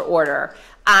particular order.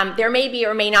 There may be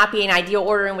or may not be an ideal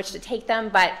order in which to take them,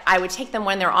 but I would take them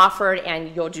when they're offered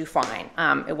and you'll do fine.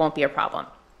 It won't be a problem.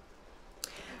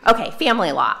 Okay,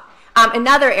 family law.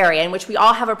 Another area in which we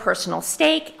all have a personal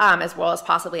stake, as well as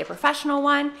possibly a professional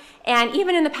one. And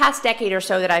even in the past decade or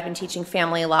so that I've been teaching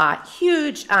family law,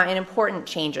 huge and important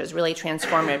changes, really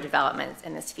transformative developments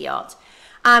in this field.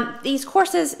 These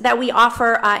courses that we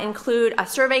offer include a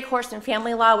survey course in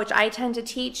family law, which I tend to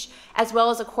teach, as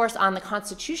well as a course on the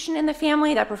Constitution in the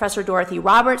family that Professor Dorothy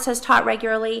Roberts has taught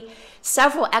regularly,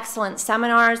 several excellent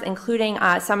seminars, including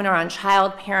a seminar on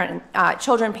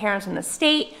children, parents, and the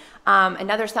state,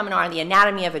 another seminar on the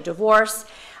anatomy of a divorce.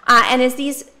 And as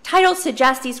these titles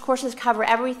suggest, these courses cover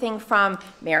everything from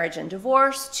marriage and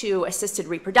divorce to assisted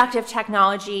reproductive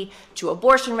technology to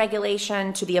abortion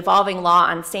regulation to the evolving law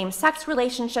on same-sex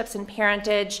relationships and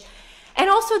parentage, and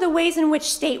also the ways in which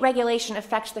state regulation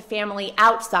affects the family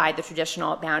outside the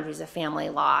traditional boundaries of family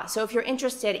law. So if you're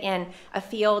interested in a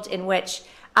field in which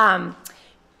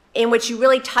you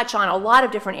really touch on a lot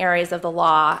of different areas of the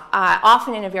law,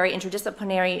 often in a very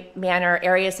interdisciplinary manner,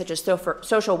 areas such as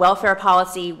social welfare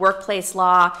policy, workplace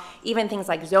law, even things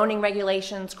like zoning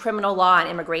regulations, criminal law, and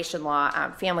immigration law,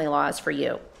 family law is for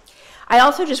you. I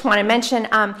also just want to mention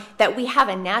that we have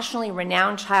a nationally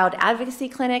renowned child advocacy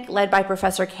clinic led by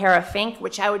Professor Kara Fink,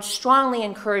 which I would strongly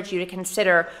encourage you to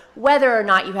consider whether or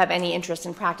not you have any interest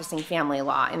in practicing family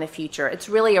law in the future. It's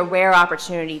really a rare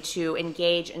opportunity to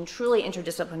engage in truly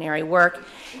interdisciplinary work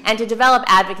and to develop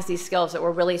advocacy skills that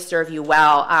will really serve you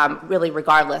well, really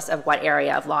regardless of what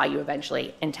area of law you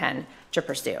eventually intend to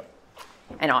pursue.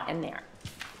 And I'll end there.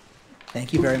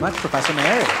 Thank you very much, Professor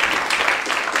Mary.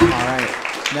 All right.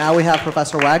 Now we have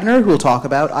Professor Wagner, who will talk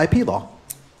about IP law.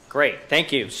 Great,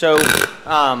 thank you. So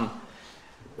I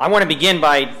want to begin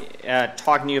by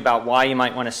talking to you about why you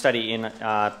might want to study in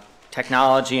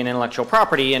technology and intellectual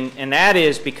property, and that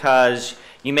is because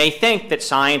you may think that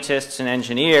scientists and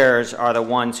engineers are the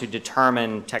ones who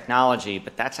determine technology,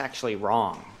 but that's actually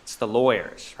wrong. It's the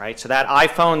lawyers, right? So that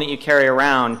iPhone that you carry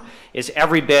around is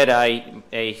every bit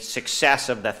a success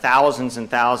of the thousands and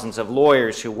thousands of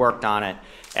lawyers who worked on it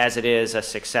as it is a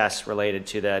success related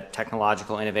to the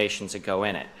technological innovations that go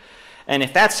in it. And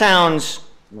if that sounds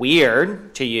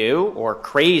weird to you or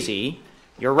crazy,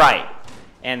 you're right.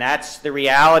 And that's the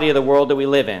reality of the world that we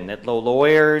live in, that the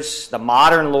lawyers, the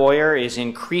modern lawyer is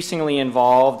increasingly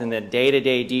involved in the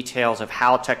day-to-day details of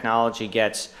how technology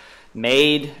gets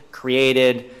made,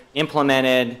 created,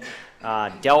 implemented,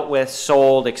 dealt with,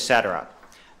 sold, etc.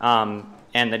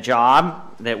 And the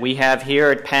job that we have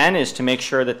here at Penn is to make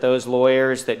sure that those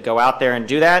lawyers that go out there and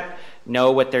do that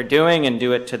know what they're doing and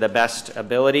do it to the best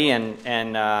ability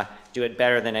and do it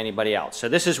better than anybody else. So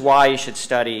this is why you should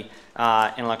study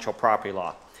intellectual property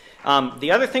law.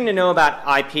 The other thing to know about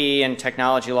IP and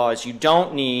technology law is you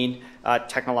don't need a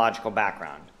technological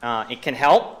background. It can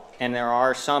help, and there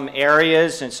are some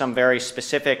areas and some very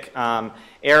specific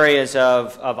areas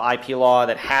of IP law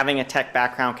that having a tech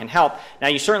background can help. Now,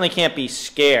 you certainly can't be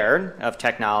scared of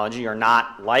technology or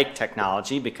not like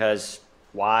technology, because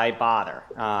why bother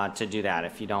to do that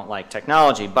if you don't like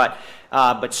technology? But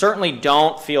certainly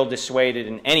don't feel dissuaded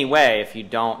in any way if you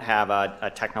don't have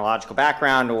a technological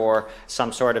background or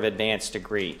some sort of advanced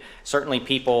degree. Certainly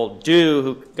people do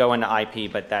who go into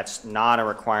IP, but that's not a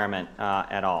requirement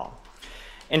at all.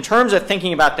 In terms of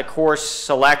thinking about the course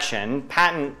selection,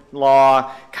 patent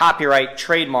law, copyright,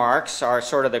 trademarks are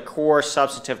sort of the core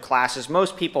substantive classes.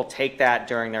 Most people take that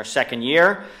during their second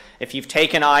year. If you've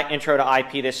taken Intro to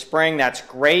IP this spring, that's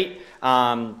great.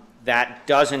 That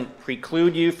doesn't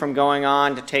preclude you from going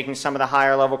on to taking some of the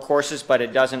higher level courses, but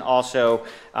it doesn't also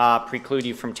preclude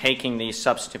you from taking these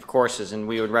substantive courses, and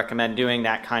we would recommend doing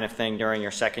that kind of thing during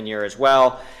your second year as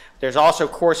well. There's also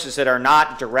courses that are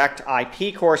not direct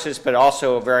IP courses, but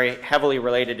also very heavily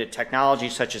related to technology,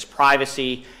 such as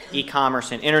privacy,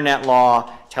 e-commerce and internet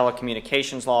law,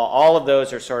 telecommunications law. All of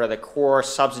those are sort of the core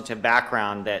substantive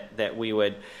background that we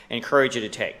would encourage you to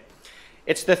take.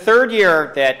 It's the third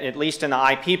year that, at least in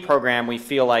the IP program, we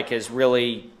feel like is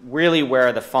really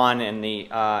where the fun and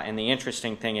the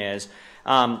interesting thing is.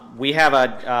 We have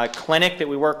a clinic that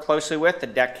we work closely with, the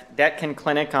Detkin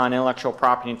Clinic on Intellectual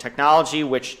Property and Technology,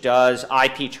 which does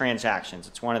IP transactions.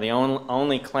 It's one of the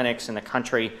only clinics in the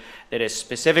country that is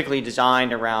specifically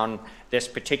designed around this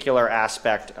particular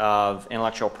aspect of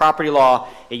intellectual property law.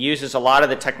 It uses a lot of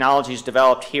the technologies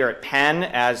developed here at Penn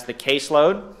as the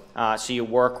caseload. So you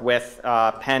work with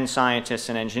Penn scientists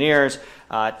and engineers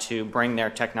to bring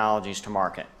their technologies to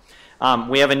market.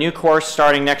 We have a new course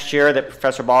starting next year that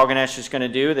Professor Balganesh is going to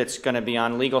do that's going to be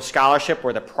on legal scholarship,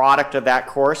 where the product of that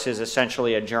course is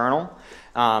essentially a journal.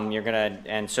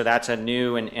 And so that's a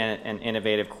new and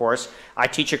innovative course. I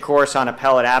teach a course on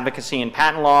appellate advocacy and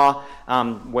patent law,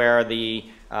 where the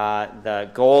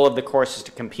goal of the course is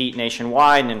to compete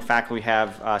nationwide. And in fact, we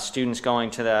have students going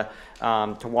to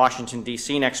Washington,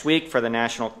 D.C. next week for the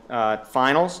national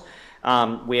finals.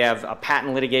 We have a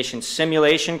patent litigation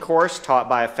simulation course taught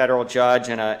by a federal judge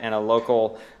and a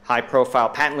local high-profile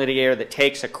patent litigator that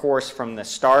takes a course from the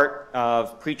start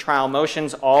of pretrial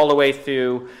motions all the way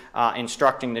through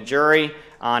instructing the jury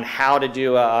on how to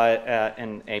do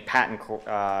a patent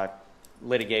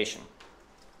litigation.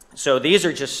 So these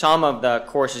are just some of the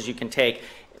courses you can take,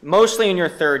 mostly in your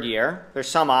third year. There's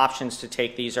some options to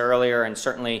take these earlier, and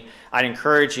certainly I'd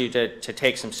encourage you to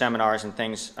take some seminars and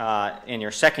things in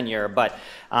your second year. But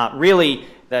really,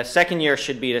 the second year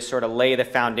should be to sort of lay the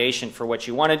foundation for what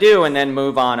you want to do and then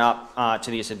move on up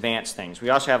to these advanced things. We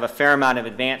also have a fair amount of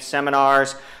advanced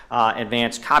seminars,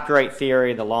 advanced copyright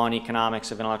theory, the law and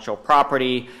economics of intellectual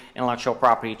property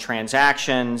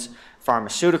transactions,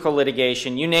 pharmaceutical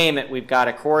litigation, you name it, we've got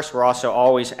a course. We're also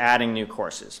always adding new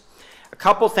courses. A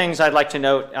couple things I'd like to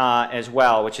note as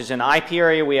well, which is in the IP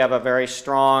area, we have a very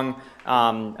strong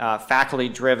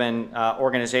faculty-driven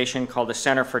organization called the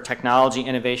Center for Technology,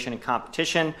 Innovation, and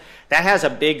Competition. That has a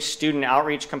big student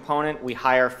outreach component. We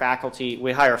hire faculty,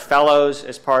 we hire fellows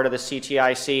as part of the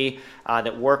CTIC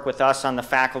that work with us on the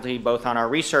faculty, both on our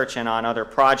research and on other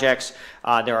projects.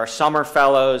 There are summer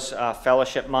fellows,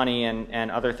 fellowship money, and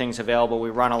other things available. We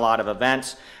run a lot of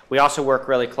events. We also work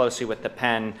really closely with the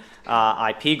Penn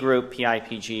IP group,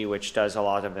 PIPG, which does a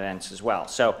lot of events as well.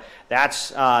 So that's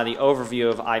the overview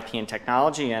of IP and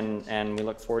technology, and we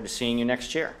look forward to seeing you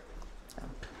next year.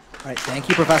 All right, thank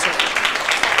you, Professor.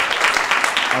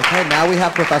 Okay, now we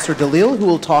have Professor Dalil, who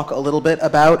will talk a little bit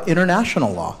about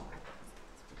international law.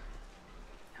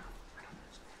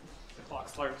 The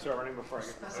clock's still running before I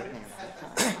get to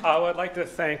the podium. I'd like to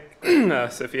thank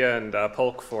Sophia and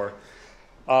Polk for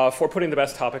putting the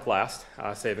best topic last,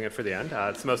 saving it for the end.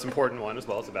 It's the most important one as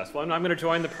well as the best one. I'm going to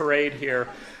join the parade here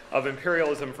of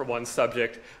imperialism for one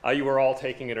subject. You are all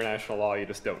taking international law, you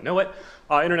just don't know it.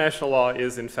 International law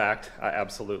is, in fact,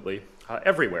 absolutely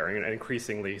everywhere, and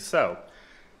increasingly so.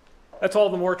 That's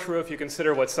all the more true if you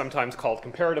consider what's sometimes called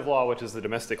comparative law, which is the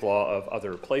domestic law of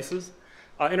other places.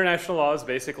 International law is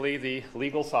basically the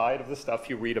legal side of the stuff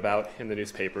you read about in the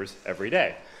newspapers every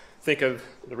day. Think of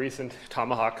the recent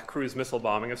Tomahawk cruise missile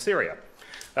bombing of Syria.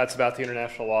 That's about the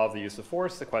international law of the use of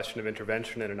force, the question of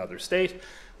intervention in another state,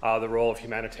 the role of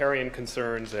humanitarian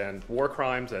concerns and war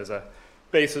crimes as a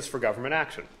basis for government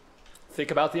action.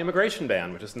 Think about the immigration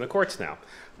ban, which is in the courts now.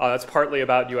 That's partly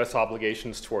about U.S.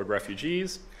 obligations toward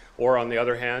refugees, or on the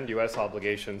other hand, U.S.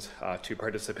 obligations to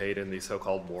participate in the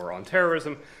so-called war on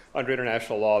terrorism under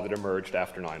international law that emerged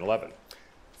after 9/11.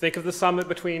 Think of the summit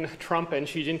between Trump and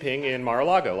Xi Jinping in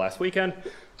Mar-a-Lago last weekend.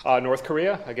 North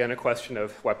Korea, again, a question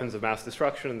of weapons of mass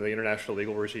destruction and the international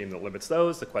legal regime that limits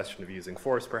those, the question of using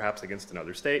force perhaps against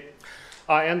another state,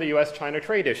 and the U.S.-China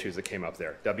trade issues that came up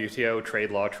there, WTO, trade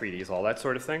law, treaties, all that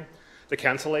sort of thing. The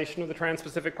cancellation of the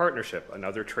Trans-Pacific Partnership,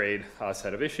 another trade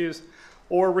set of issues,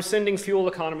 or rescinding fuel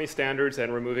economy standards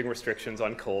and removing restrictions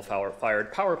on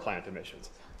coal-fired power plant emissions.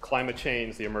 Climate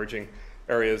change, the emerging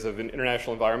areas of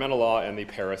international environmental law and the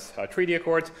Paris Treaty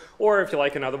Accords, or if you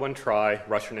like another one, try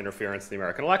Russian interference in the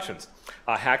American elections.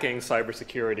 Hacking,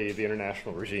 cybersecurity, the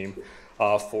international regime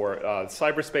for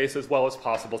cyberspace, as well as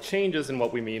possible changes in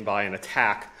what we mean by an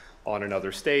attack on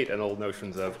another state and old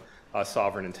notions of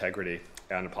sovereign integrity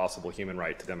and a possible human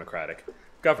right to democratic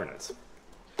governance.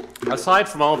 Aside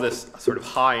from all of this sort of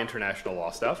high international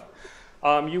law stuff,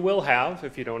 you will have,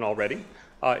 if you don't already,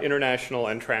 international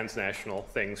and transnational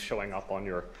things showing up on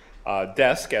your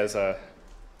desk as a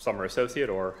summer associate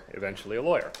or eventually a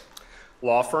lawyer.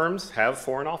 Law firms have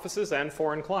foreign offices and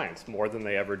foreign clients, more than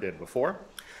they ever did before.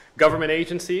 Government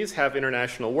agencies have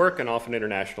international work and often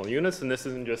international units, and this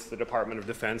isn't just the Department of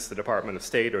Defense, the Department of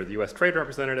State, or the U.S. Trade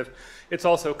Representative. It's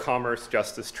also Commerce,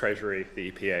 Justice, Treasury,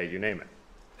 the EPA, you name it.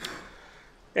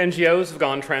 NGOs have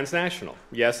gone transnational.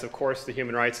 Yes, of course, the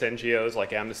human rights NGOs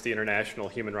like Amnesty International,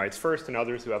 Human Rights First, and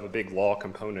others who have a big law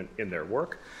component in their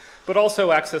work, but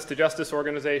also access to justice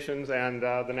organizations, and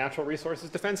the Natural Resources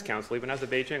Defense Council even has a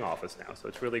Beijing office now, so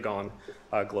it's really gone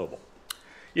global.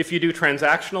 If you do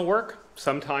transactional work,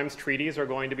 sometimes treaties are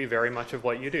going to be very much of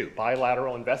what you do.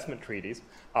 Bilateral investment treaties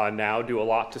now do a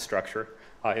lot to structure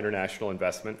international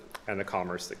investment and the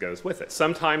commerce that goes with it.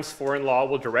 Sometimes foreign law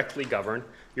will directly govern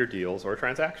your deals or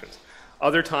transactions.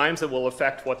 Other times it will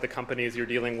affect what the companies you're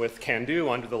dealing with can do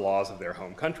under the laws of their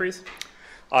home countries.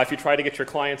 If you try to get your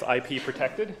client's IP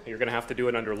protected, you're going to have to do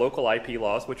it under local IP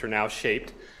laws, which are now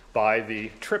shaped by the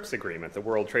TRIPS agreement, the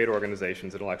World Trade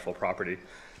Organization's intellectual property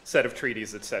set of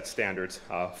treaties that set standards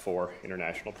for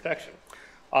international protection.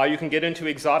 You can get into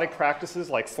exotic practices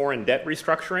like foreign debt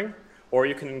restructuring, or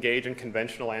you can engage in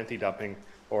conventional anti-dumping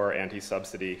or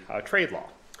anti-subsidy trade law.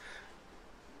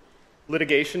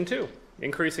 Litigation, too.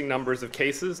 Increasing numbers of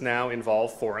cases now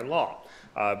involve foreign law.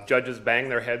 Judges bang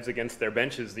their heads against their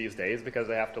benches these days because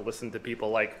they have to listen to people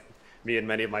like me and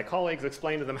many of my colleagues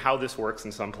explain to them how this works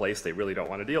in some place they really don't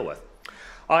want to deal with.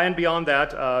 And beyond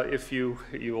that, if you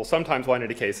will sometimes wind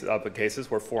into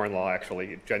cases where foreign law,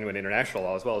 actually genuine international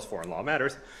law as well as foreign law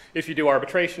matters. If you do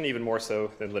arbitration, even more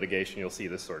so than litigation, you'll see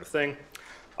this sort of thing.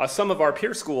 Some of our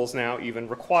peer schools now even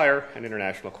require an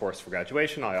international course for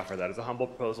graduation. I offer that as a humble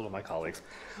proposal to my colleagues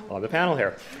on the panel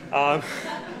here.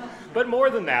 But more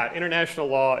than that, international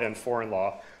law and foreign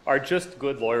law are just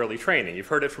good lawyerly training. You've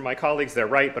heard it from my colleagues, they're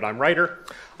right, but I'm righter.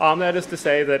 That is to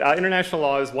say that international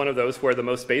law is one of those where the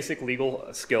most basic legal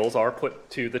skills are put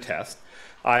to the test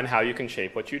and how you can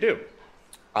shape what you do.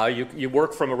 You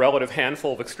work from a relative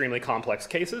handful of extremely complex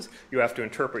cases. You have to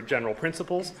interpret general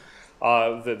principles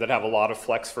that have a lot of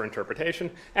flex for interpretation.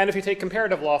 And if you take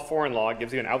comparative law, foreign law, it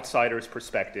gives you an outsider's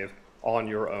perspective on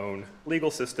your own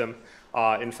legal system.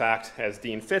 In fact, as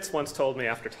Dean Fitz once told me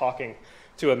after talking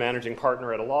to a managing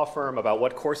partner at a law firm about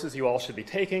what courses you all should be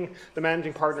taking, the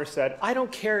managing partner said, I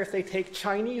don't care if they take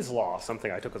Chinese law,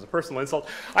 something I took as a personal insult.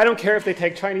 I don't care if they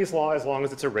take Chinese law as long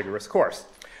as it's a rigorous course.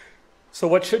 So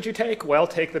what should you take? Well,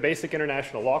 take the basic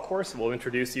international law course. We'll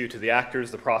introduce you to the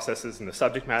actors, the processes, and the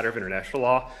subject matter of international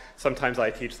law. Sometimes I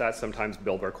teach that, sometimes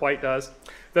Bill Burke-White does.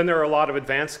 Then there are a lot of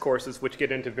advanced courses which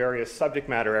get into various subject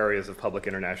matter areas of public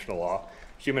international law,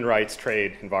 human rights,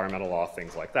 trade, environmental law,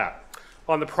 things like that.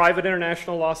 On the private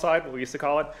international law side, what we used to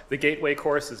call it, the gateway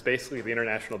course is basically the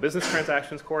international business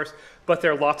transactions course, but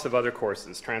there are lots of other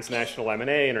courses, transnational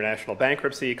M&A, international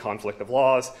bankruptcy, conflict of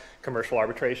laws, commercial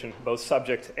arbitration, both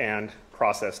subject and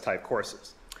process type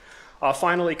courses.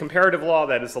 Finally, comparative law,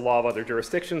 that is the law of other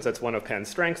jurisdictions. That's one of Penn's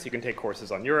strengths. You can take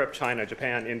courses on Europe, China,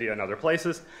 Japan, India, and other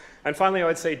places. And finally, I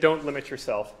would say don't limit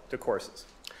yourself to courses.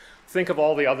 Think of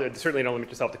all the other, certainly don't limit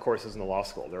yourself to courses in the law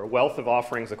school. There are a wealth of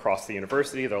offerings across the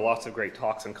university. There are lots of great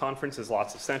talks and conferences,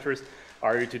 lots of centers. I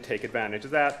urge you to take advantage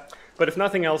of that. But if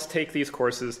nothing else, take these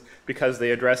courses because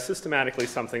they address systematically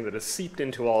something that is seeped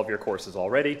into all of your courses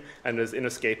already and is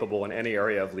inescapable in any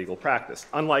area of legal practice.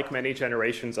 Unlike many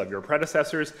generations of your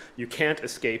predecessors, you can't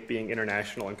escape being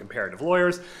international and comparative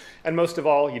lawyers. And most of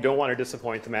all, you don't want to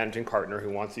disappoint the managing partner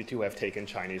who wants you to have taken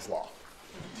Chinese law.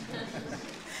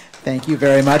 Thank you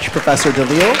very much, Professor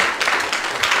DeLille.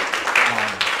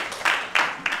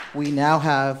 We now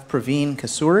have Praveen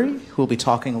Kasuri, who will be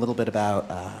talking a little bit about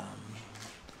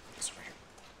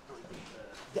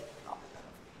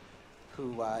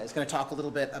is going to talk a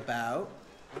little bit about,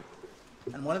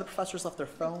 and one of the professors left their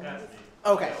phone. That's me.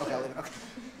 Okay, I'll leave it. Okay.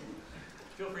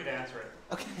 Feel free to answer it.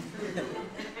 Okay.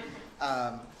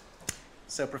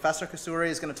 So Professor Kasuri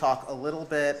is going to talk a little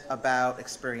bit about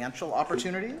experiential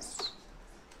opportunities.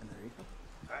 And there you go.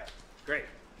 All right, great.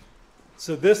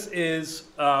 So this is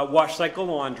Wash Cycle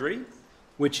Laundry,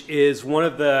 which is one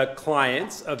of the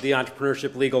clients of the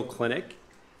Entrepreneurship Legal Clinic.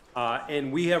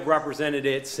 And we have represented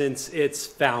it since its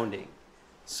founding.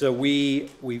 So we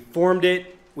formed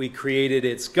it, we created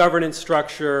its governance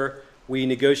structure, we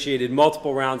negotiated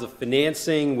multiple rounds of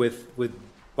financing with a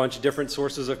bunch of different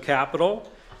sources of capital.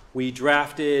 We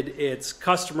drafted its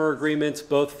customer agreements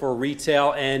both for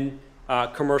retail and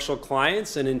commercial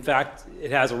clients, and in fact,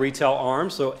 it has a retail arm,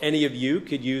 so any of you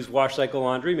could use Wash Cycle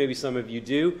Laundry. Maybe some of you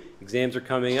do. Exams are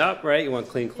coming up, right? You want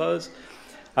clean clothes.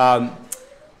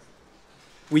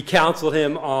 We counseled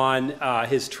him on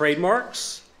his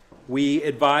trademarks. We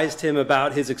advised him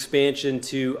about his expansion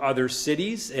to other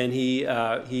cities, and he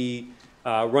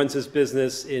runs his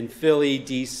business in Philly,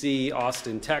 DC,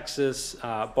 Austin, Texas,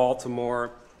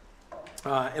 Baltimore,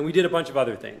 and we did a bunch of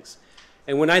other things.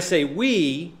 And when I say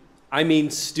we, I mean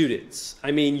students.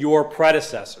 I mean your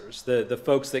predecessors, the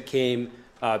folks that came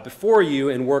before you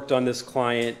and worked on this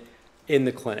client in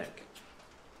the clinic.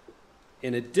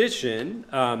 In addition,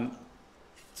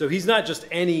 so he's not just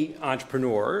any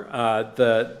entrepreneur,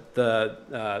 the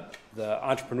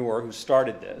entrepreneur who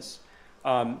started this.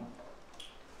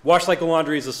 Wash Cycle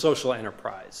Laundry is a social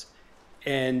enterprise.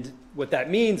 And what that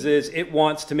means is it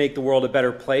wants to make the world a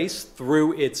better place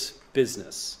through its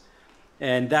business.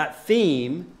 And that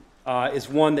theme is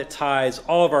one that ties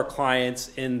all of our clients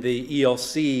in the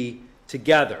ELC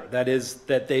together. That is,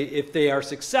 that if they are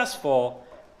successful,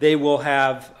 they will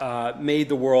have made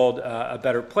the world a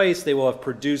better place. They will have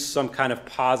produced some kind of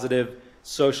positive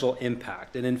social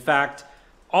impact. And in fact,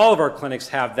 all of our clinics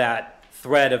have that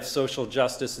thread of social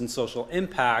justice and social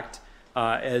impact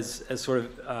as sort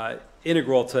of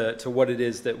integral to what it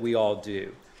is that we all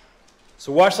do.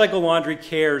 So Wash Cycle Laundry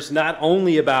cares not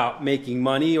only about making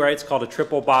money, right? It's called a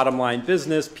triple bottom line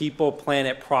business, people,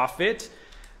 planet, profit.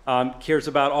 Cares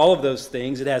about all of those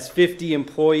things. It has 50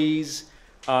 employees,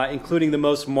 including the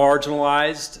most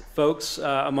marginalized folks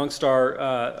amongst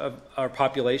our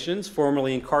populations,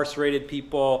 formerly incarcerated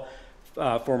people,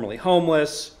 formerly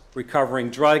homeless,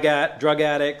 recovering drug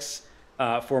addicts,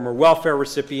 former welfare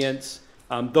recipients.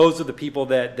 Those are the people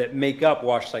that make up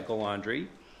Wash Cycle Laundry.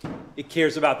 It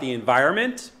cares about the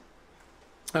environment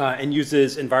and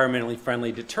uses environmentally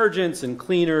friendly detergents and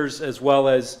cleaners, as well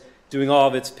as doing all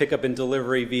of its pickup and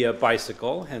delivery via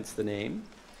bicycle, hence the name.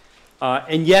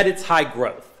 And yet it's high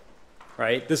growth,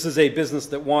 right? This is a business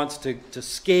that wants to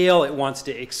scale, it wants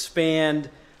to expand,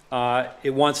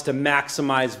 it wants to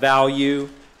maximize value,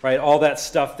 right? All that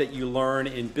stuff that you learn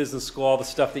in business school, all the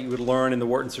stuff that you would learn in the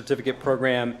Wharton Certificate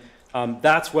Program,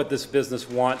 that's what this business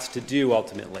wants to do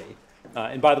ultimately.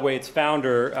 And by the way, its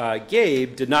founder,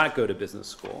 Gabe, did not go to business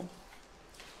school.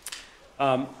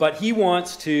 But he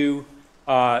wants to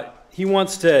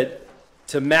maximize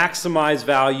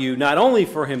value not only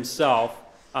for himself,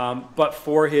 but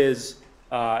for his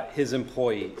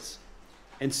employees.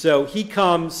 And so he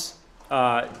comes,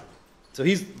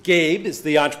 Gabe is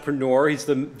the entrepreneur, he's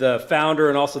the founder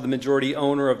and also the majority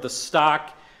owner of the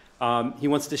stock. He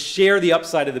wants to share the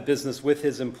upside of the business with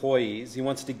his employees. He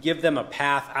wants to give them a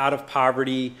path out of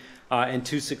poverty and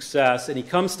to success. And he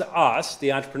comes to us, the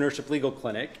Entrepreneurship Legal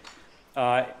Clinic,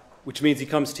 which means he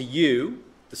comes to you,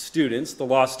 the students, the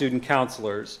law student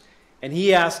counselors, and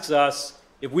he asks us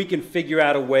if we can figure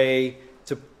out a way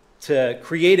to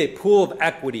create a pool of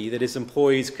equity that his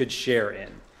employees could share in,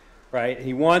 right?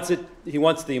 He wants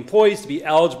the employees to be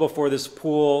eligible for this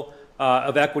pool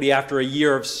of equity after a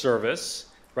year of service,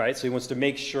 right? So he wants to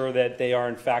make sure that they are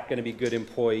in fact going to be good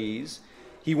employees.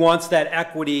 He wants that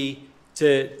equity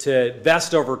to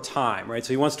vest over time, right?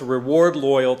 So he wants to reward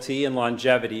loyalty and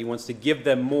longevity. He wants to give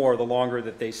them more the longer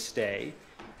that they stay.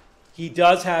 He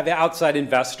does have outside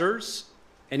investors,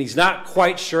 and he's not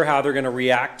quite sure how they're going to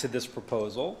react to this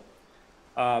proposal.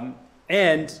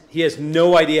 And he has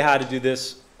no idea how to do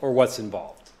this or what's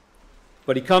involved.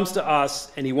 But he comes to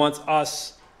us, and he wants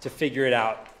us to figure it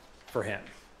out for him.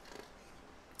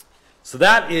 So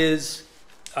that is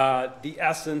the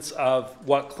essence of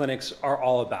what clinics are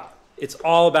all about. It's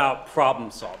all about problem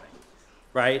solving,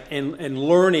 right? And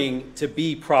learning to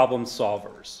be problem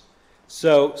solvers.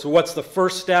 So what's the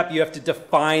first step? You have to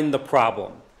define the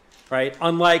problem, right?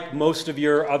 Unlike most of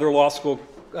your other law school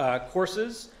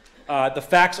courses, the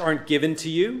facts aren't given to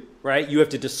you, right? You have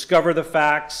to discover the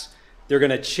facts. They're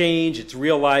going to change. It's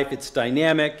real life. It's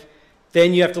dynamic.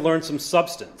 Then you have to learn some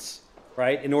substance,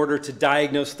 right, in order to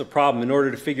diagnose the problem, in order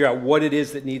to figure out what it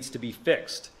is that needs to be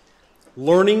fixed.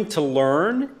 Learning to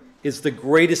learn is the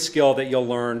greatest skill that you'll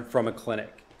learn from a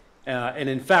clinic. And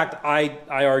in fact, I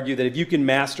argue that if you can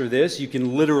master this, you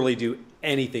can literally do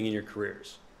anything in your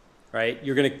careers, right?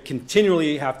 You're going to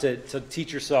continually have to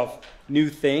teach yourself new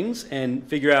things and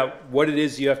figure out what it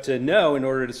is you have to know in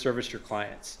order to service your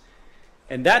clients.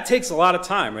 And that takes a lot of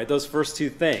time, right? Those first two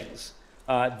things.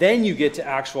 Then you get to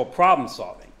actual problem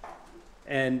solving.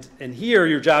 And here,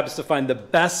 your job is to find the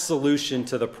best solution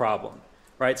to the problem,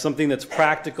 right? Something that's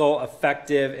practical,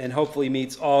 effective, and hopefully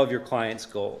meets all of your clients'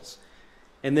 goals.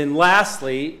 And then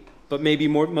lastly, but maybe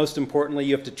most importantly,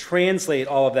 you have to translate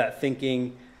all of that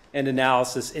thinking and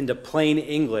analysis into plain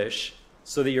English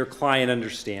so that your client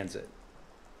understands it.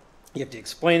 You have to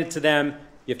explain it to them,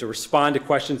 you have to respond to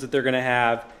questions that they're going to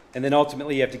have, and then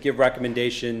ultimately you have to give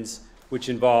recommendations, which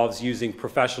involves using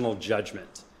professional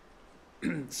judgment.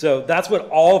 So that's what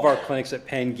all of our clinics at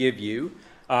Penn give you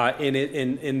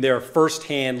in their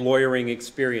firsthand lawyering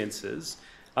experiences.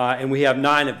 And we have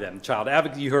 9 of them. Child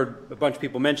advocacy, you heard a bunch of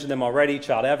people mention them already.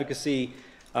 Child advocacy,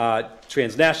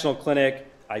 transnational clinic,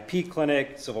 IP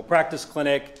clinic, civil practice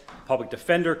clinic, public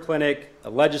defender clinic, a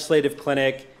legislative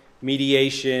clinic,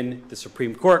 mediation, the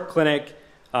Supreme Court clinic,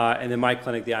 and then my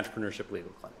clinic, the entrepreneurship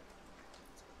legal clinic.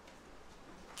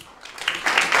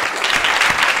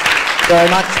 Very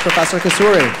much, Professor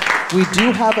Kasuri. We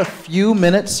do have a few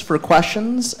minutes for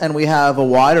questions, and we have a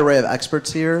wide array of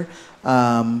experts here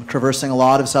traversing a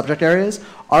lot of subject areas.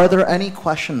 Are there any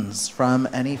questions from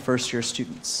any first-year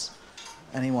students?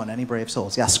 Anyone, any brave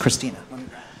souls? Yes, Christina.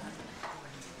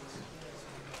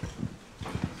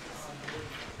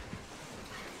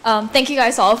 Thank you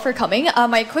guys all for coming.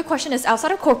 My quick question is,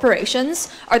 outside of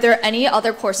corporations, are there any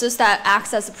other courses that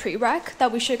acts as a prereq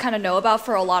that we should kind of know about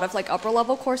for a lot of like upper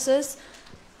level courses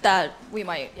that we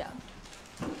might, yeah.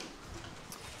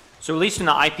 So at least in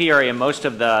the IP area, most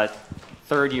of the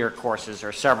third-year courses,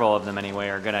 or several of them anyway,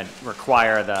 are going to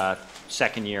require the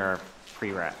second-year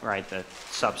prereq, right? The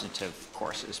substantive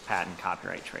courses, patent,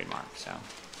 copyright, trademark.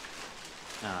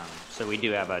 So we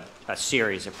do have a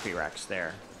series of prereqs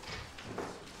there.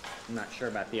 I'm not sure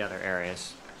about the other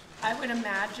areas. I would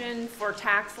imagine for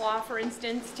tax law, for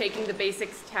instance, taking the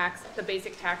basic tax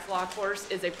law course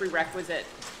is a prerequisite,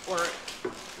 or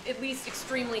at least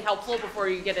extremely helpful before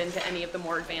you get into any of the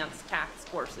more advanced tax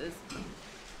courses.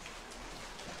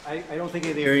 I don't think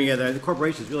any of the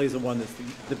corporations really is the one that's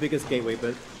the biggest gateway,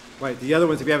 but right, the other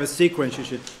ones, if you have a sequence, you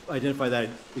should identify that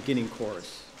beginning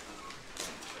course.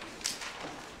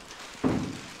 All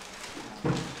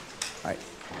right.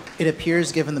 It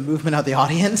appears, given the movement of the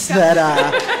audience, that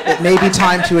it may be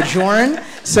time to adjourn.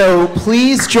 So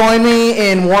please join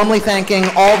me in warmly thanking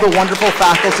all the wonderful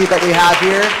faculty that we have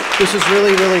here. This was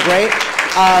really, really great.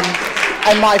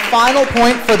 And my final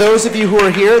point for those of you who are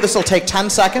here, this will take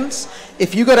 10 seconds.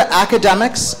 If you go to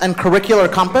Academics and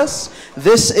Curricular Compass,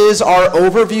 this is our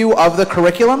overview of the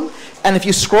curriculum. And if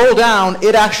you scroll down,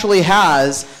 it actually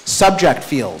has subject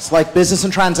fields like business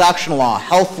and transactional law,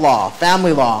 health law,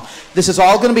 family law. This is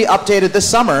all going to be updated this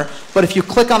summer, but if you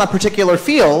click on a particular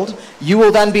field, you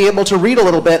will then be able to read a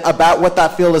little bit about what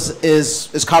that field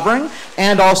is covering,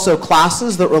 and also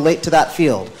classes that relate to that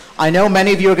field. I know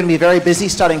many of you are going to be very busy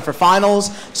studying for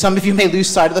finals. Some of you may lose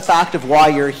sight of the fact of why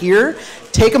you're here.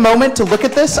 Take a moment to look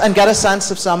at this and get a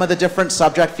sense of some of the different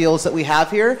subject fields that we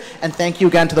have here. And thank you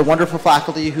again to the wonderful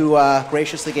faculty who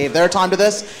graciously gave their time to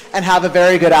this. And have a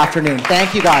very good afternoon.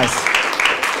 Thank you, guys.